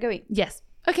hungry. Can I go eat? Yes.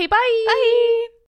 Okay, bye. Bye.